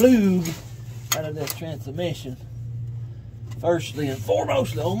this plug out of this transmission. Firstly and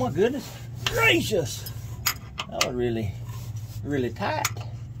foremostly, oh my goodness gracious, that was really, really tight.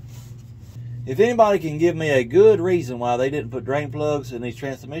 If anybody can give me a good reason why they didn't put drain plugs in these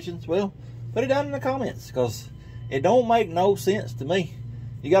transmissions, well, put it down in the comments, because it don't make no sense to me.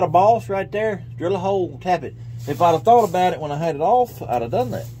 You got a boss right there, drill a hole, tap it. If I'd have thought about it when I had it off, I'd have done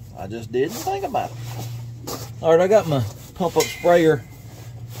that. I just didn't think about it. All right, I got my pump-up sprayer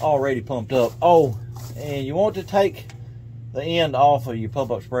already pumped up. Oh, and you want to take the end off of your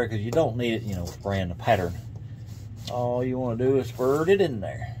pump-up sprayer because you don't need it, you know, spraying the pattern. All you want to do is squirt it in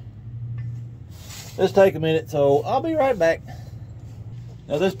there. Just take a minute, so I'll be right back.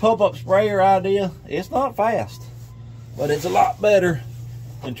 Now, this pump-up sprayer idea, it's not fast, but it's a lot better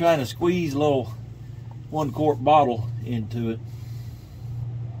than trying to squeeze a little 1-quart bottle into it.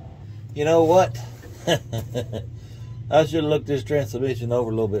 You know what? I should have looked this transmission over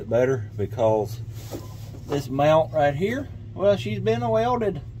a little bit better, because this mount right here Well, she's been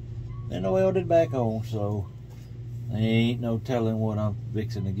welded back on, so there ain't no telling what I'm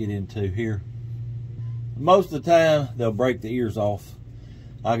fixing to get into here. Most of the time, they'll break the ears off.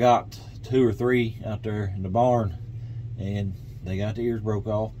 I got 2 or 3 out there in the barn, and they got the ears broke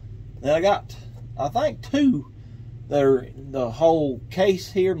off. Then I got, I think, 2 that are the whole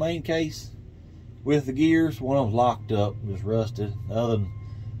case here, main case, with the gears. One of them's locked up, just rusted. The other one,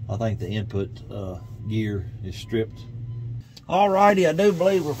 I think the input gear is stripped. Alrighty, I do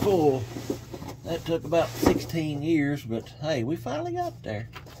believe we're full. That took about 16 years, but hey, we finally got there.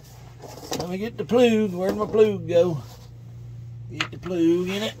 Let me get the plug. Where'd my plug go? Get the plug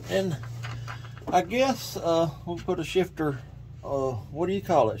in it, and I guess we'll put a shifter, what do you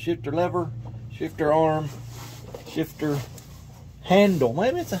call it? Shifter lever, shifter arm, shifter handle.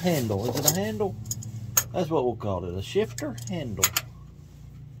 Maybe it's a handle. Is it a handle? That's what we'll call it, a shifter handle.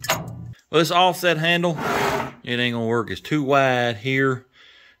 Well, this offset handle, it ain't gonna work. It's too wide here,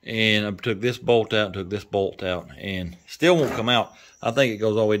 and I took this bolt out, and still won't come out. I think it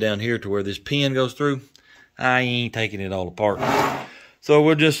goes all the way down here to where this pin goes through. I ain't taking it all apart. So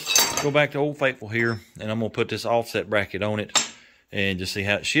we'll just go back to Old Faithful here, and I'm gonna put this offset bracket on it and just see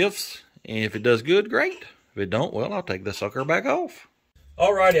how it shifts. And if it does good, great. If it don't, well, I'll take the sucker back off.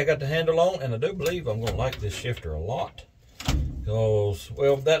 Alrighty, I got the handle on, and I do believe I'm gonna like this shifter a lot. Because,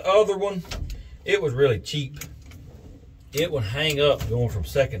 well, that other one, it was really cheap. It would hang up going from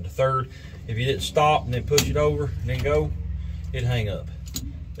second to third. If you didn't stop and then push it over and then go, it'd hang up.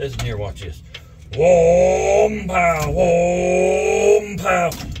 Listen here, watch this. Whoom, pow, whoom,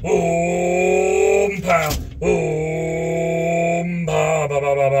 pow, whoom, pow, whoom, pow, pow,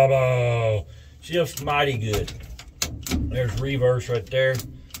 pow, pow, pow, pow. Shifts mighty good. There's reverse right there.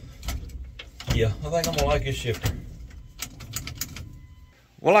 Yeah, I think I'm gonna like this shifter.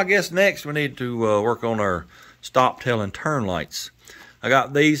 Well, I guess next we need to work on our stop, tail, and turn lights. I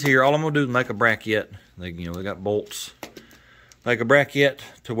got these here. All I'm gonna do is make a bracket. They got bolts. Make a bracket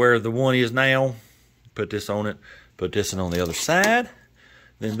to where the one is now. Put this on it. Put this in on the other side.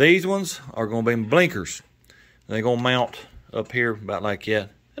 Then these ones are gonna be blinkers. They're gonna mount up here about like that.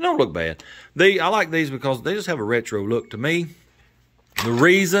 They don't look bad. I like these because they just have a retro look to me. The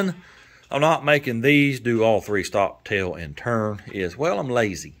reason I'm not making these do all 3 stop, tail, and turn is, well, I'm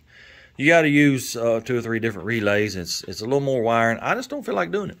lazy. You got to use 2 or 3 different relays. It's a little more wiring. I just don't feel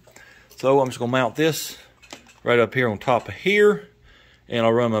like doing it. So I'm just going to mount this right up here on top of here, and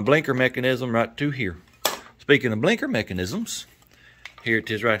I'll run my blinker mechanism right to here. Speaking of blinker mechanisms, here it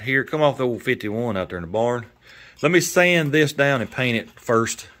is right here. Come off the old 51 out there in the barn. Let me sand this down and paint it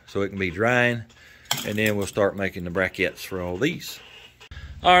first so it can be drying, and then we'll start making the brackets for all these.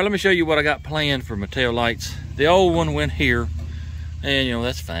 All right, let me show you what I got planned for my tail lights. The old one went here, and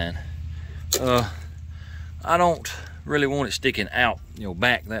that's fine. I don't really want it sticking out,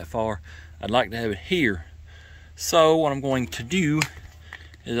 back that far. I'd like to have it here. So what I'm going to do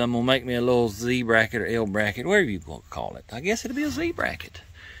is I'm gonna make me a little Z bracket or L bracket, whatever you want to call it. I guess it'll be a Z bracket.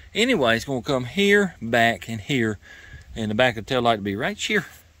 Anyway, it's gonna come here, back, and here, and the back of the tail light will be right here.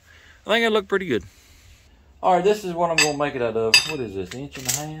 I think it'll look pretty good. All right, this is what I'm gonna make it out of. What is this, 1.5 inches?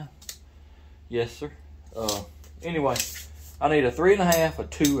 Yes, sir. Anyway, I need a 3.5, a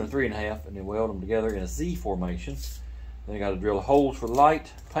 2, and a 3.5, and then weld them together in a Z formation. Then I gotta drill the holes for the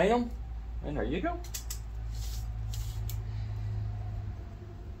light, paint them, and there you go.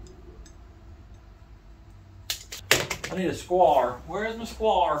 I need a square. Where is my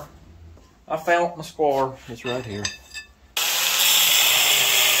square? I found my square. It's right here.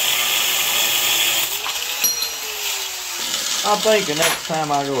 I'm thinking next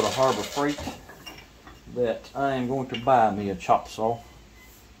time I go to Harbor Freight that I am going to buy me a chop saw.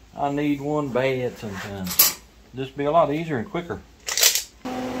 I need one bad sometimes. Just be a lot easier and quicker.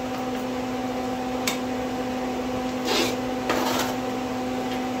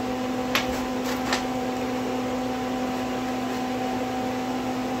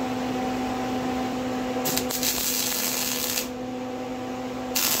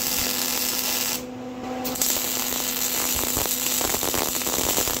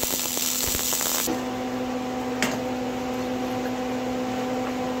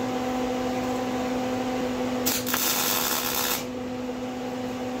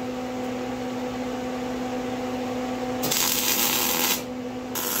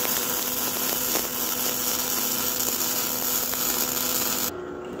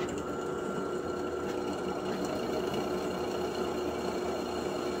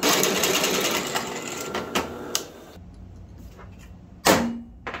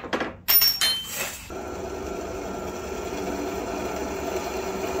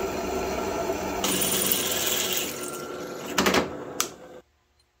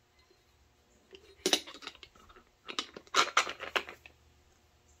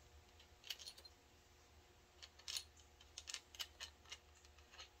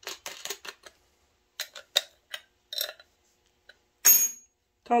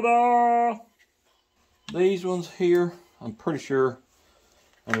 Ta-da! These ones here, I'm pretty sure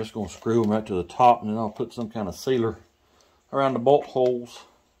I'm just going to screw them right to the top, and then I'll put some kind of sealer around the bolt holes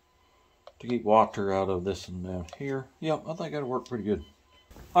to keep water out of this and down here. Yep, I think that'll work pretty good.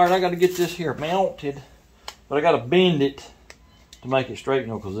 All right, I got to get this here mounted, but I got to bend it to make it straight, you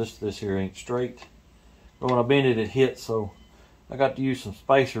know, because this here ain't straight. But when I bend it, it hits, so I got to use some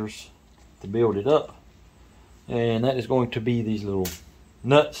spacers to build it up. And that is going to be these little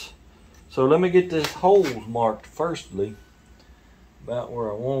nuts. So let me get this holes marked firstly, about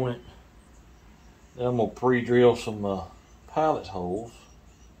where I want it. Then I'm going to pre-drill some pilot holes.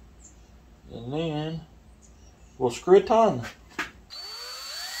 And then we'll screw it on.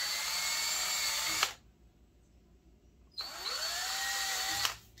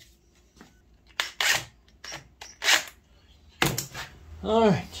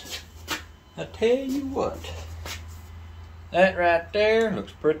 Alright, I tell you what, that right there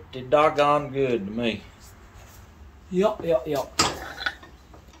looks pretty doggone good to me. Yup. What do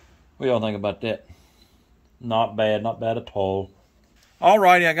y'all think about that? Not bad at all.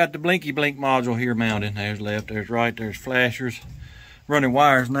 Alrighty, I got the blinky blink module here mounted. There's left, there's right, there's flashers. Running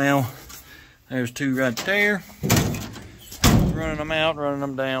wires now. There's two right there. Running them out, running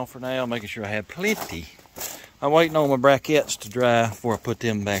them down for now, making sure I have plenty. I'm waiting on my brackets to dry before I put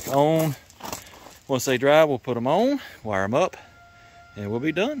them back on. Once they dry, we'll put them on, wire them up, and we'll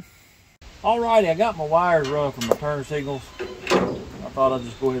be done. Alrighty, I got my wires run from my turn signals. I thought I'd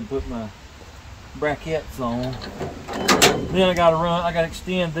just go ahead and put my brackets on. Then I gotta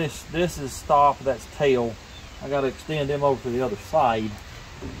extend this. This is stop, that's tail. I gotta extend them over to the other side.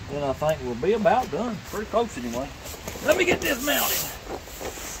 Then I think we'll be about done. Pretty close anyway. Let me get this mounted.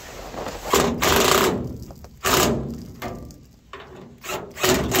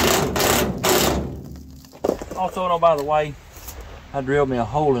 Also, no, by the way, I drilled me a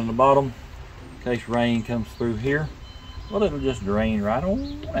hole in the bottom in case rain comes through here. Well, it'll just drain right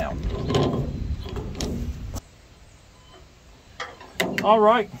on out. All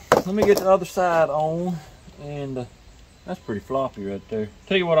right, let me get the other side on, and that's pretty floppy right there.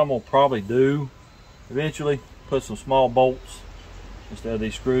 Tell you what I'm gonna probably do eventually, put some small bolts instead of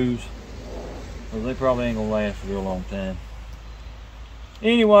these screws, because they probably ain't gonna last a real long time.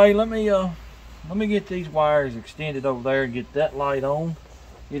 Anyway, let me get these wires extended over there and get that light on,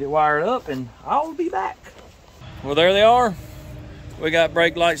 get it wired up, and I'll be back. Well, there they are. We got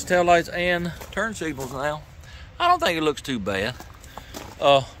brake lights, tail lights, and turn signals now. I don't think it looks too bad.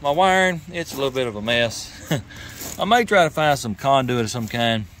 My wiring, it's a little bit of a mess. I may try to find some conduit of some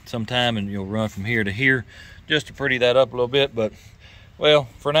kind sometime, and you'll run from here to here just to pretty that up a little bit. But, well,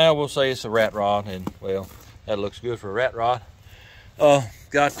 for now we'll say it's a rat rod, and, well, that looks good for a rat rod.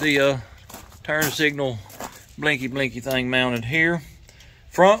 Got the turn signal blinky thing mounted here.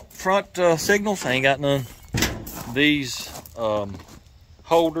 Front signals, I ain't got none. These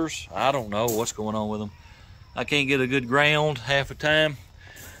holders, I don't know what's going on with them. I can't get a good ground half the time,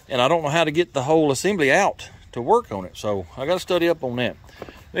 and I don't know how to get the whole assembly out to work on it, so I got to study up on that.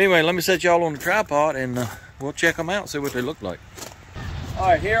 Anyway, let me set y'all on the tripod, and we'll check them out, see what they look like. All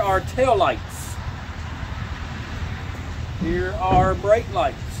right, here are tail lights. Here are brake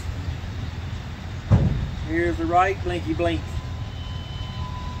lights. Here's the right blinky blink.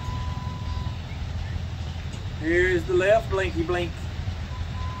 Here's the left blinky blink.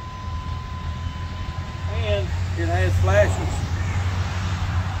 And it has flashes.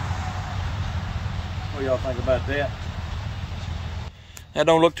 What do y'all think about that? That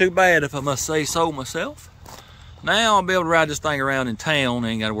don't look too bad, if I must say so myself. Now I'll be able to ride this thing around in town. I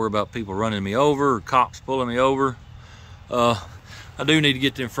ain't got to worry about people running me over or cops pulling me over. I do need to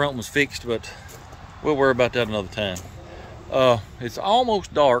get them front ones fixed, but we'll worry about that another time. It's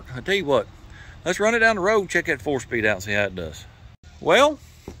almost dark. I tell you what, let's run it down the road, check that 4-speed out and see how it does. Well,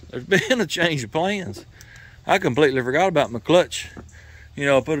 there's been a change of plans. I completely forgot about my clutch. You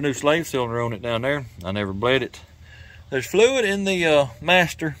know, I put a new slave cylinder on it down there. I never bled it. There's fluid in the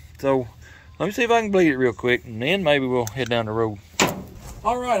master, so let me see if I can bleed it real quick, and then maybe we'll head down the road.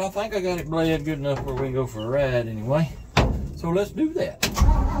 All right, I think I got it bled good enough where we can go for a ride anyway. So let's do that. The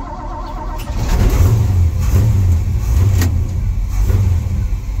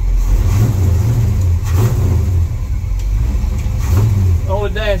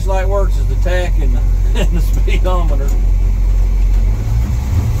only dash light works is the tack and the speedometer.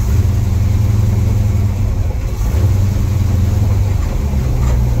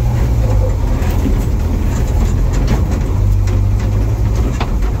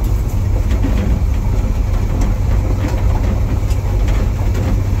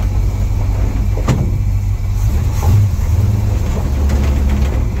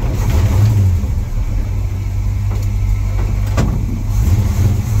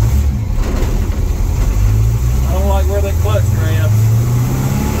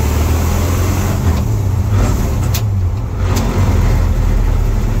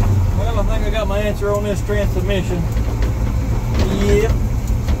 this transmission. Yep.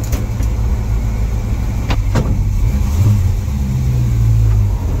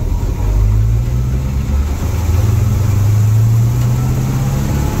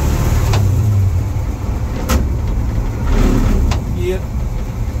 Yep.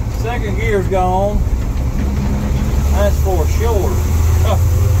 Second gear's gone. That's for sure. Oh,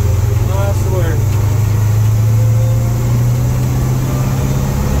 I swear.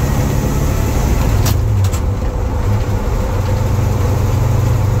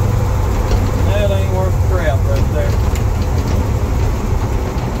 That ain't worth the crap right there.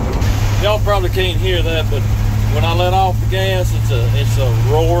 Y'all probably can't hear that, but when I let off the gas, it's a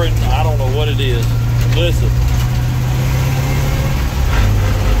roaring. I don't know what it is. Listen.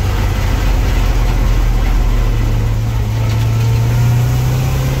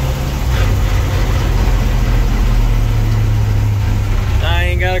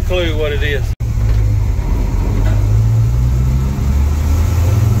 Got a clue what it is.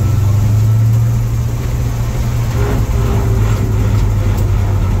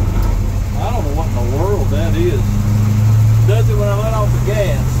 I don't know what in the world that is. Does it when I let off the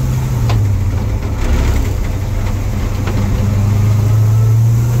gas.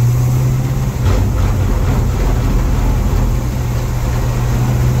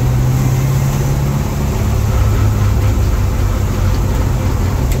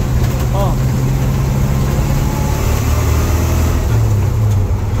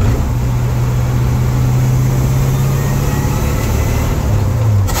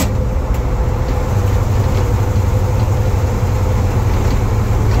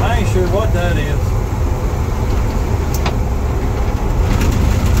 Sure what that is.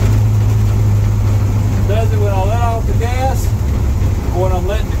 Does it when I let off the gas or when I'm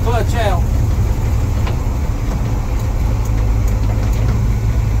letting the clutch out?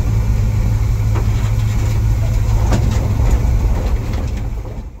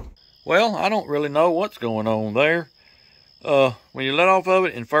 Well, I don't really know what's going on there. When you let off of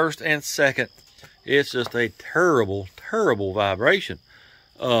it in first and second, it's just a terrible, terrible vibration.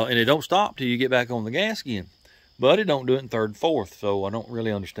 And it don't stop till you get back on the gas again. But it don't do it in third and fourth, so I don't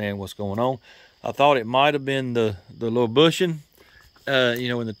really understand what's going on. I thought it might have been the little bushing, you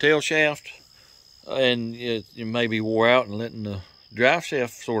know, in the tail shaft, and it maybe wore out and letting the drive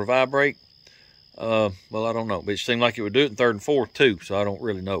shaft sort of vibrate. Well, I don't know, but it seemed like it would do it in third and fourth too, so I don't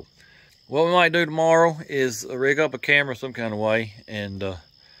really know. What we might do tomorrow is rig up a camera some kind of way and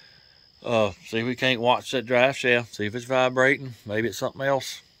see if we can't watch that drive shaft, see if it's vibrating. Maybe it's something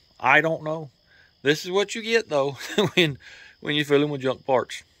else. I don't know. This is what you get though when you're filling with junk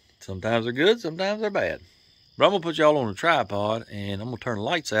parts. Sometimes they're good, sometimes they're bad. But I'm gonna put y'all on a tripod and I'm gonna turn the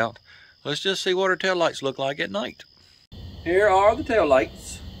lights out. Let's just see what our tail lights look like at night. Here are the tail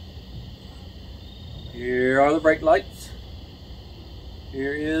lights. Here are the brake lights.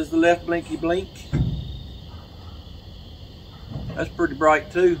 Here is the left blinky blink. That's pretty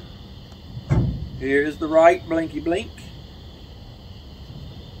bright too. Here is the right blinky blink.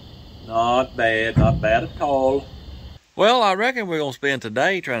 Not bad at all. Well, I reckon we're gonna spend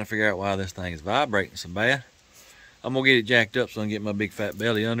today trying to figure out why this thing is vibrating so bad. I'm gonna get it jacked up so I can get my big fat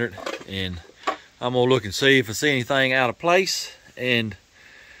belly under it, and I'm gonna look and see if I see anything out of place, and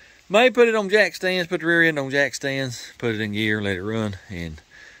maybe put it on jack stands, put the rear end on jack stands, put it in gear, let it run, and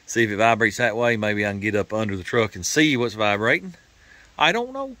see if it vibrates that way. Maybe I can get up under the truck and see what's vibrating. I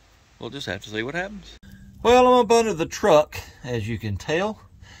don't know. We'll just have to see what happens. Well, I'm up under the truck, as you can tell.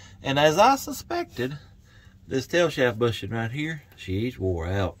 And as I suspected, this tail shaft bushing right here, she's wore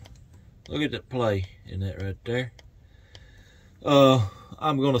out. Look at that play in that right there.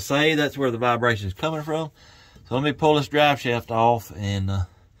 I'm going to say that's where the vibration is coming from. So let me pull this drive shaft off and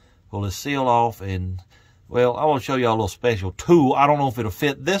pull this seal off. And, well, I want to show y'all a little special tool. I don't know if it'll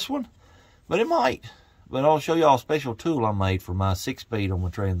fit this one, but it might. But I'll show y'all a special tool I made for my 6-speed on my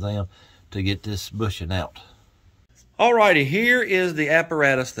Trans Am to get this bushing out. Alrighty, here is the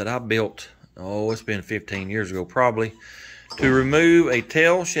apparatus that I built, oh, it's been 15 years ago probably, to remove a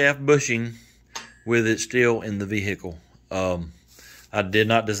tail shaft bushing with it still in the vehicle. I did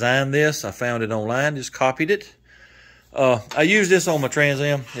not design this. I found it online, just copied it. I used this on my Trans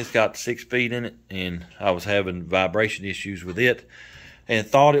Am. It's got 6-speed in it, and I was having vibration issues with it. And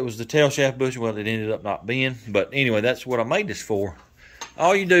thought it was the tail shaft bushing. Well, it ended up not being. But anyway, that's what I made this for.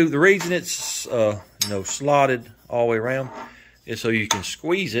 All you do, the reason it's slotted all the way around is so you can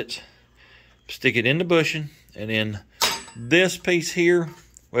squeeze it, stick it in the bushing, and then this piece here,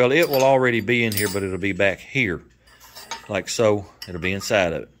 well, it will already be in here, but it'll be back here, like so. It'll be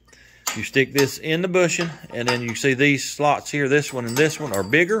inside of it. You stick this in the bushing, and then you see these slots here. This one and this one are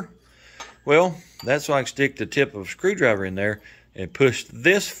bigger. Well, that's why I can stick the tip of a screwdriver in there and push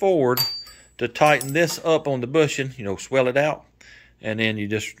this forward to tighten this up on the bushing, you know, swell it out. And then you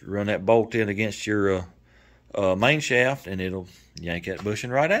just run that bolt in against your main shaft, and it'll yank that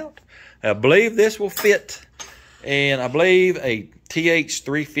bushing right out. I believe this will fit, and I believe a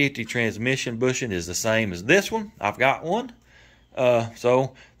TH350 transmission bushing is the same as this one. I've got one.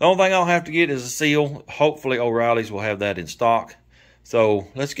 So the only thing I'll have to get is a seal. Hopefully O'Reilly's will have that in stock. So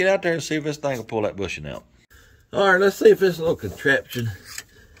let's get out there and see if this thing will pull that bushing out. All right, let's see if this little contraption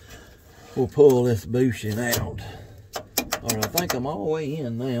will pull this bushing out. All right, I think I'm all the way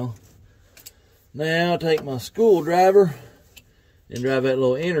in now. Now I'll take my screwdriver and drive that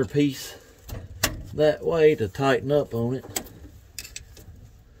little inner piece that way to tighten up on it.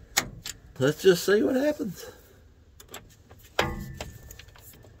 Let's just see what happens.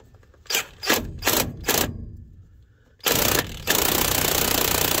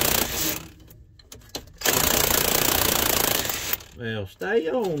 Well, stay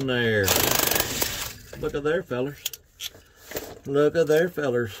on there. Look at there, fellers. Look at there,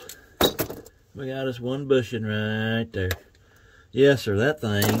 fellers. We got us one bushing right there. Yes, sir, that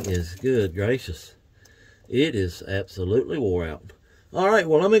thing is good gracious. It is absolutely wore out. All right,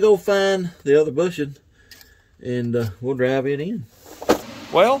 well, let me go find the other bushing, and we'll drive it in.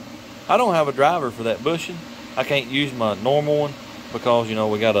 Well, I don't have a driver for that bushing. I can't use my normal one because, you know,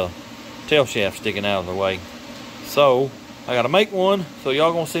 we got a tail shaft sticking out of the way. So I got to make one. So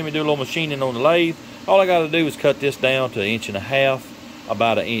y'all gonna see me do a little machining on the lathe. All I got to do is cut this down to 1.5 inches,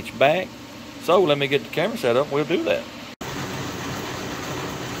 about 1 inch back. So let me get the camera set up. We'll do that.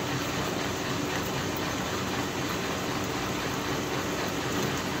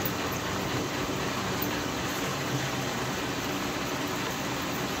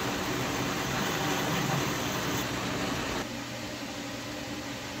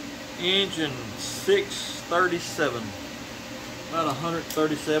 Engine 637, about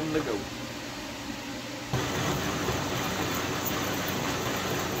 137 to go.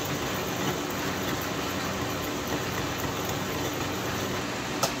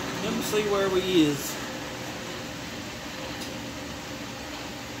 Let me see where we is.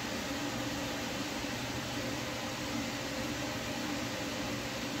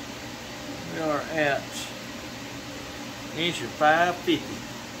 We are at engine 550.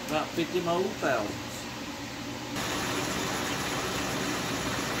 About 50 more thousands.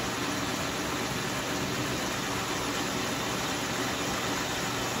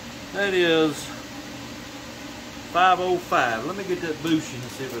 That is 505. Let me get that bushing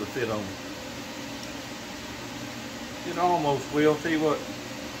and see if it'll fit on. It almost will. Tell you what,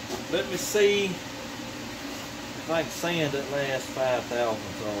 let me see if I can sand that last 5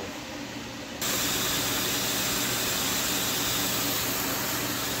 thousandths off.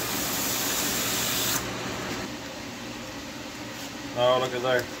 Oh, look at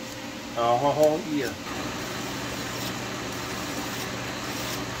there. Oh, yeah.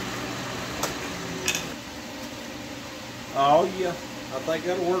 Oh, yeah. I think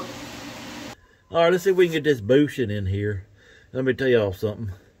that'll work. All right, let's see if we can get this bushing in here. Let me tell y'all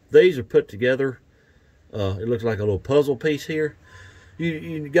something. These are put together. It looks like a little puzzle piece here.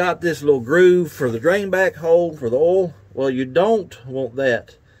 You got this little groove for the drain back hole for the oil. Well, you don't want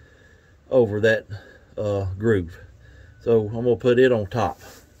that over that groove. So I'm gonna put it on top.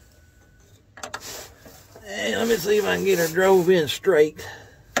 And let me see if I can get her drove in straight.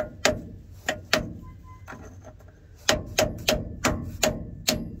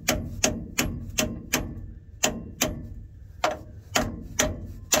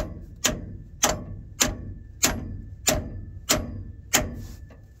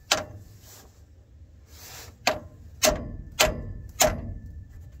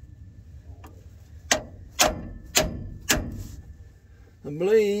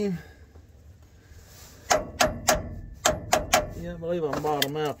 I believe I'll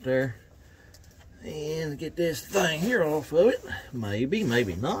bottom out there and get this thing here off of it. Maybe,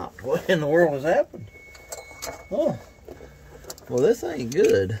 maybe not. What in the world has happened? Oh, well, this ain't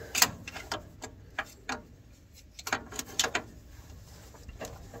good.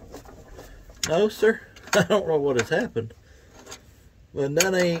 No, sir. I don't know what has happened, but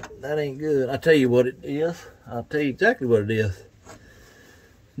that ain't good. I'll tell you what it is. I'll tell you exactly what it is.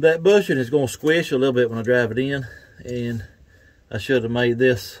 That bushing is going to squish a little bit when I drive it in, and I should have made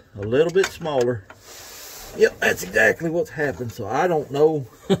this a little bit smaller. Yep, that's exactly what's happened. So I don't know.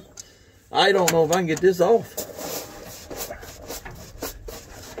 I don't know if I can get this off.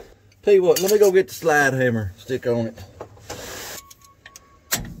 Tell you what, let me go get the slide hammer, stick on it.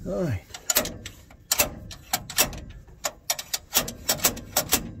 All right.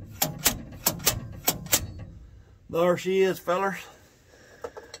 There she is, fellers.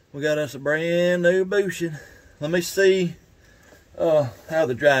 We got us a brand new bushing. Let me see how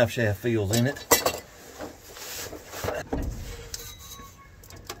the drive shaft feels in it.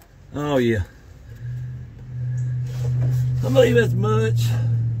 Oh yeah. I believe it's much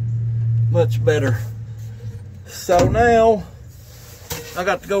better. So now I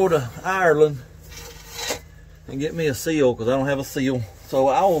got to go to Ireland and get me a seal because I don't have a seal. So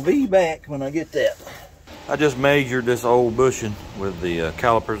I will be back when I get that. I just measured this old bushing with the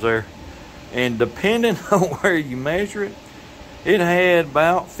calipers there, and depending on where you measure it, it had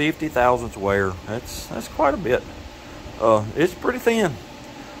about 50 thousandths wear. That's quite a bit. It's pretty thin.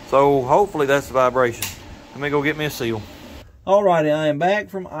 So hopefully that's the vibration. Let me go get me a seal. Alrighty, I am back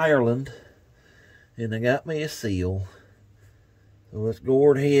from Ireland and I got me a seal. So let's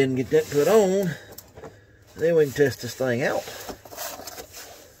go ahead and get that put on. Then we can test this thing out.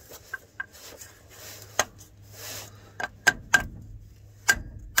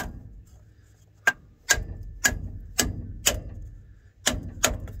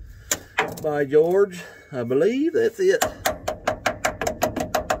 By George, I believe that's it.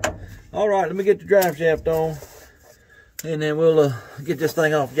 All right, let me get the drive shaft on, and then we'll get this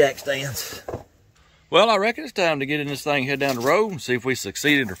thing off jack stands. Well, I reckon it's time to get in this thing, head down the road, and see if we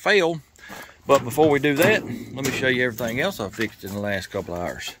succeeded or failed. But before we do that, let me show you everything else I fixed in the last couple of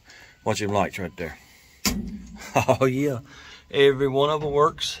hours. Watch them lights right there. Oh yeah, every one of them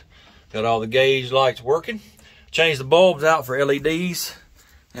works. Got all the gauge lights working. Changed the bulbs out for LEDs.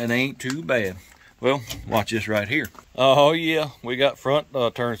 And ain't too bad. Well, watch this right here. Oh yeah, we got front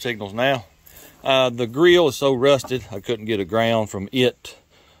turn signals now. The grill is so rusted, I couldn't get a ground from it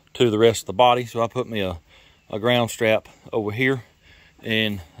to the rest of the body, so I put me a ground strap over here,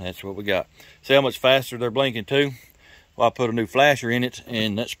 and that's what we got. See how much faster they're blinking too? Well, I put a new flasher in it,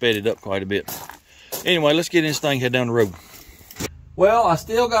 and that sped it up quite a bit. Anyway, let's get in this thing, head down the road. Well, I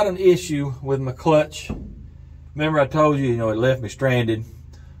still got an issue with my clutch. Remember I told you, it left me stranded.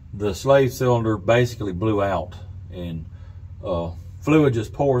 The slave cylinder basically blew out, and fluid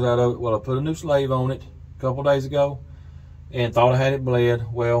just pours out of it. Well, I put a new slave on it a couple days ago and thought I had it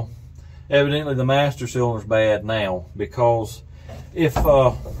bled. Well, evidently the master cylinder's bad now, because if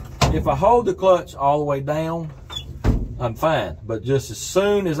I hold the clutch all the way down, I'm fine. But just as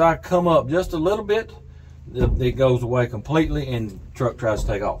soon as I come up just a little bit, it goes away completely and the truck tries to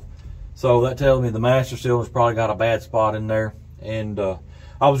take off. So that tells me the master cylinder's probably got a bad spot in there. And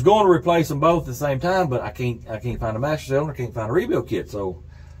I was going to replace them both at the same time, but I can't find a master cylinder, can't find a rebuild kit, so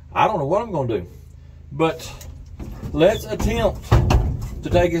I don't know what I'm going to do. But let's attempt to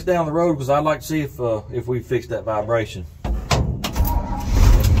take us down the road, because I'd like to see if we fix that vibration.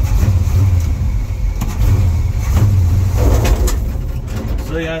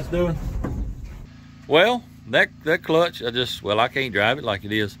 See how it's doing? Well, that clutch, I can't drive it like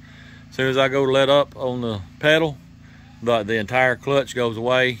it is. As soon as I go to let up on the pedal, the entire clutch goes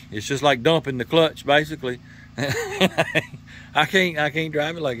away. It's just like dumping the clutch, basically. I can't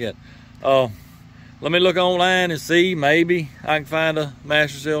drive it like that. Let me look online and see, maybe I can find a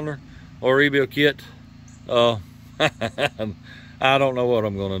master cylinder or a rebuild kit. I don't know what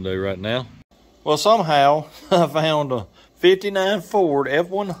I'm gonna do right now. Well, somehow I found a 59 Ford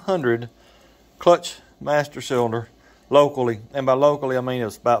F100 clutch master cylinder locally. And by locally, I mean it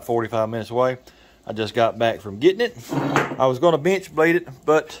was about 45 minutes away. I just got back from getting it. I was going to bench bleed it,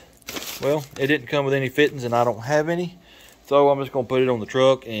 but, well, it didn't come with any fittings, and I don't have any. So I'm just going to put it on the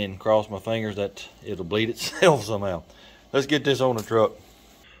truck and cross my fingers that it'll bleed itself somehow. Let's get this on the truck.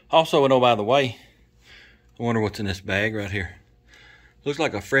 Also, by the way, I wonder what's in this bag right here. Looks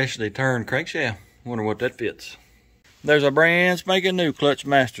like a freshly turned crankshaft. Wonder what that fits. There's a brand spanking new clutch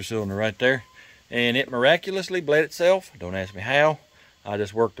master cylinder right there, and it miraculously bled itself. Don't ask me how. I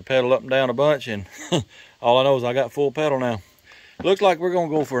just worked the pedal up and down a bunch, and all I know is I got full pedal now. Looks like we're going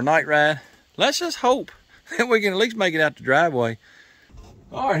to go for a night ride. Let's just hope that we can at least make it out the driveway.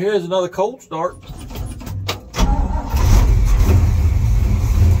 All right, here's another cold start.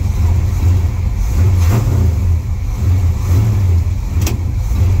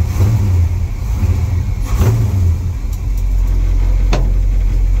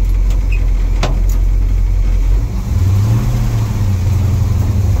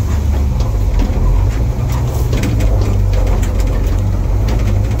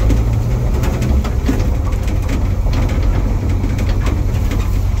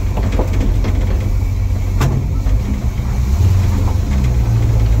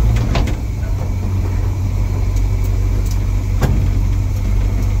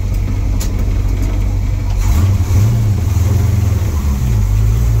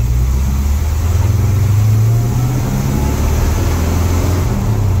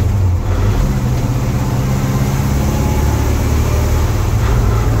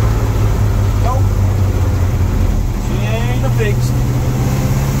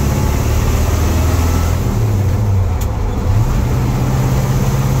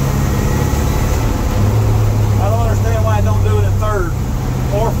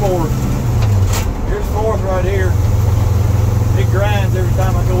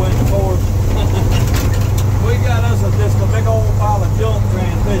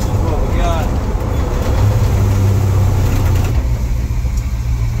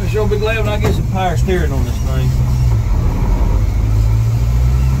 power steering on this thing.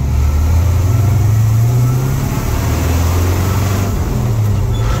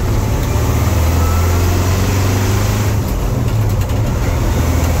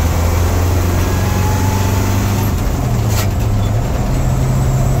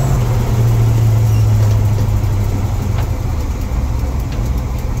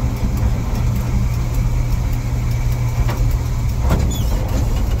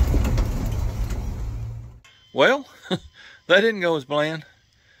 Well, that didn't go as planned.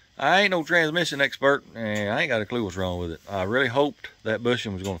 I ain't no transmission expert, and I ain't got a clue what's wrong with it. I really hoped that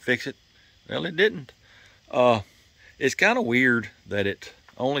bushing was going to fix it. Well, it didn't. It's kind of weird that it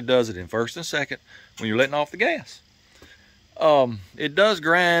only does it in first and second when you're letting off the gas. It does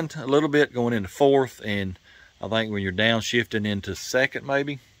grind a little bit going into fourth, and I think when you're downshifting into second,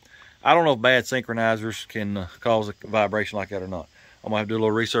 maybe. I don't know if bad synchronizers can cause a vibration like that or not. I'm going to have to do a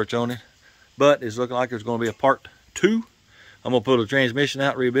little research on it. But it's looking like there's going to be a part 2. I'm going to pull the transmission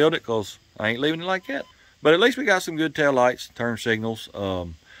out and rebuild it because I ain't leaving it like that. But at least we got some good tail lights, turn signals.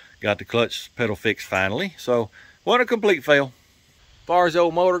 Got the clutch pedal fixed finally. So, wasn't a complete fail. As far as the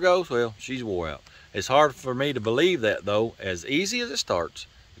old motor goes, well, she's wore out. It's hard for me to believe that, though. As easy as it starts,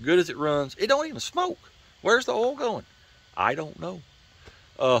 good as it runs, it don't even smoke. Where's the oil going? I don't know.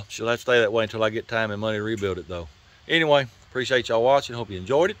 She'll have to stay that way until I get time and money to rebuild it, though. Anyway, appreciate y'all watching. Hope you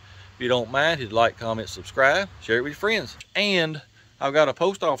enjoyed it. If you don't mind, hit like, comment, subscribe, share it with your friends. And I've got a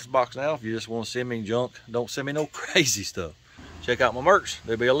post office box now if you just want to send me junk. Don't send me no crazy stuff. Check out my merch.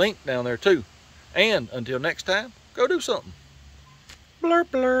 There'll be a link down there too. And until next time, go do something. Blurp,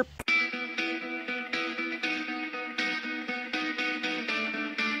 blurp.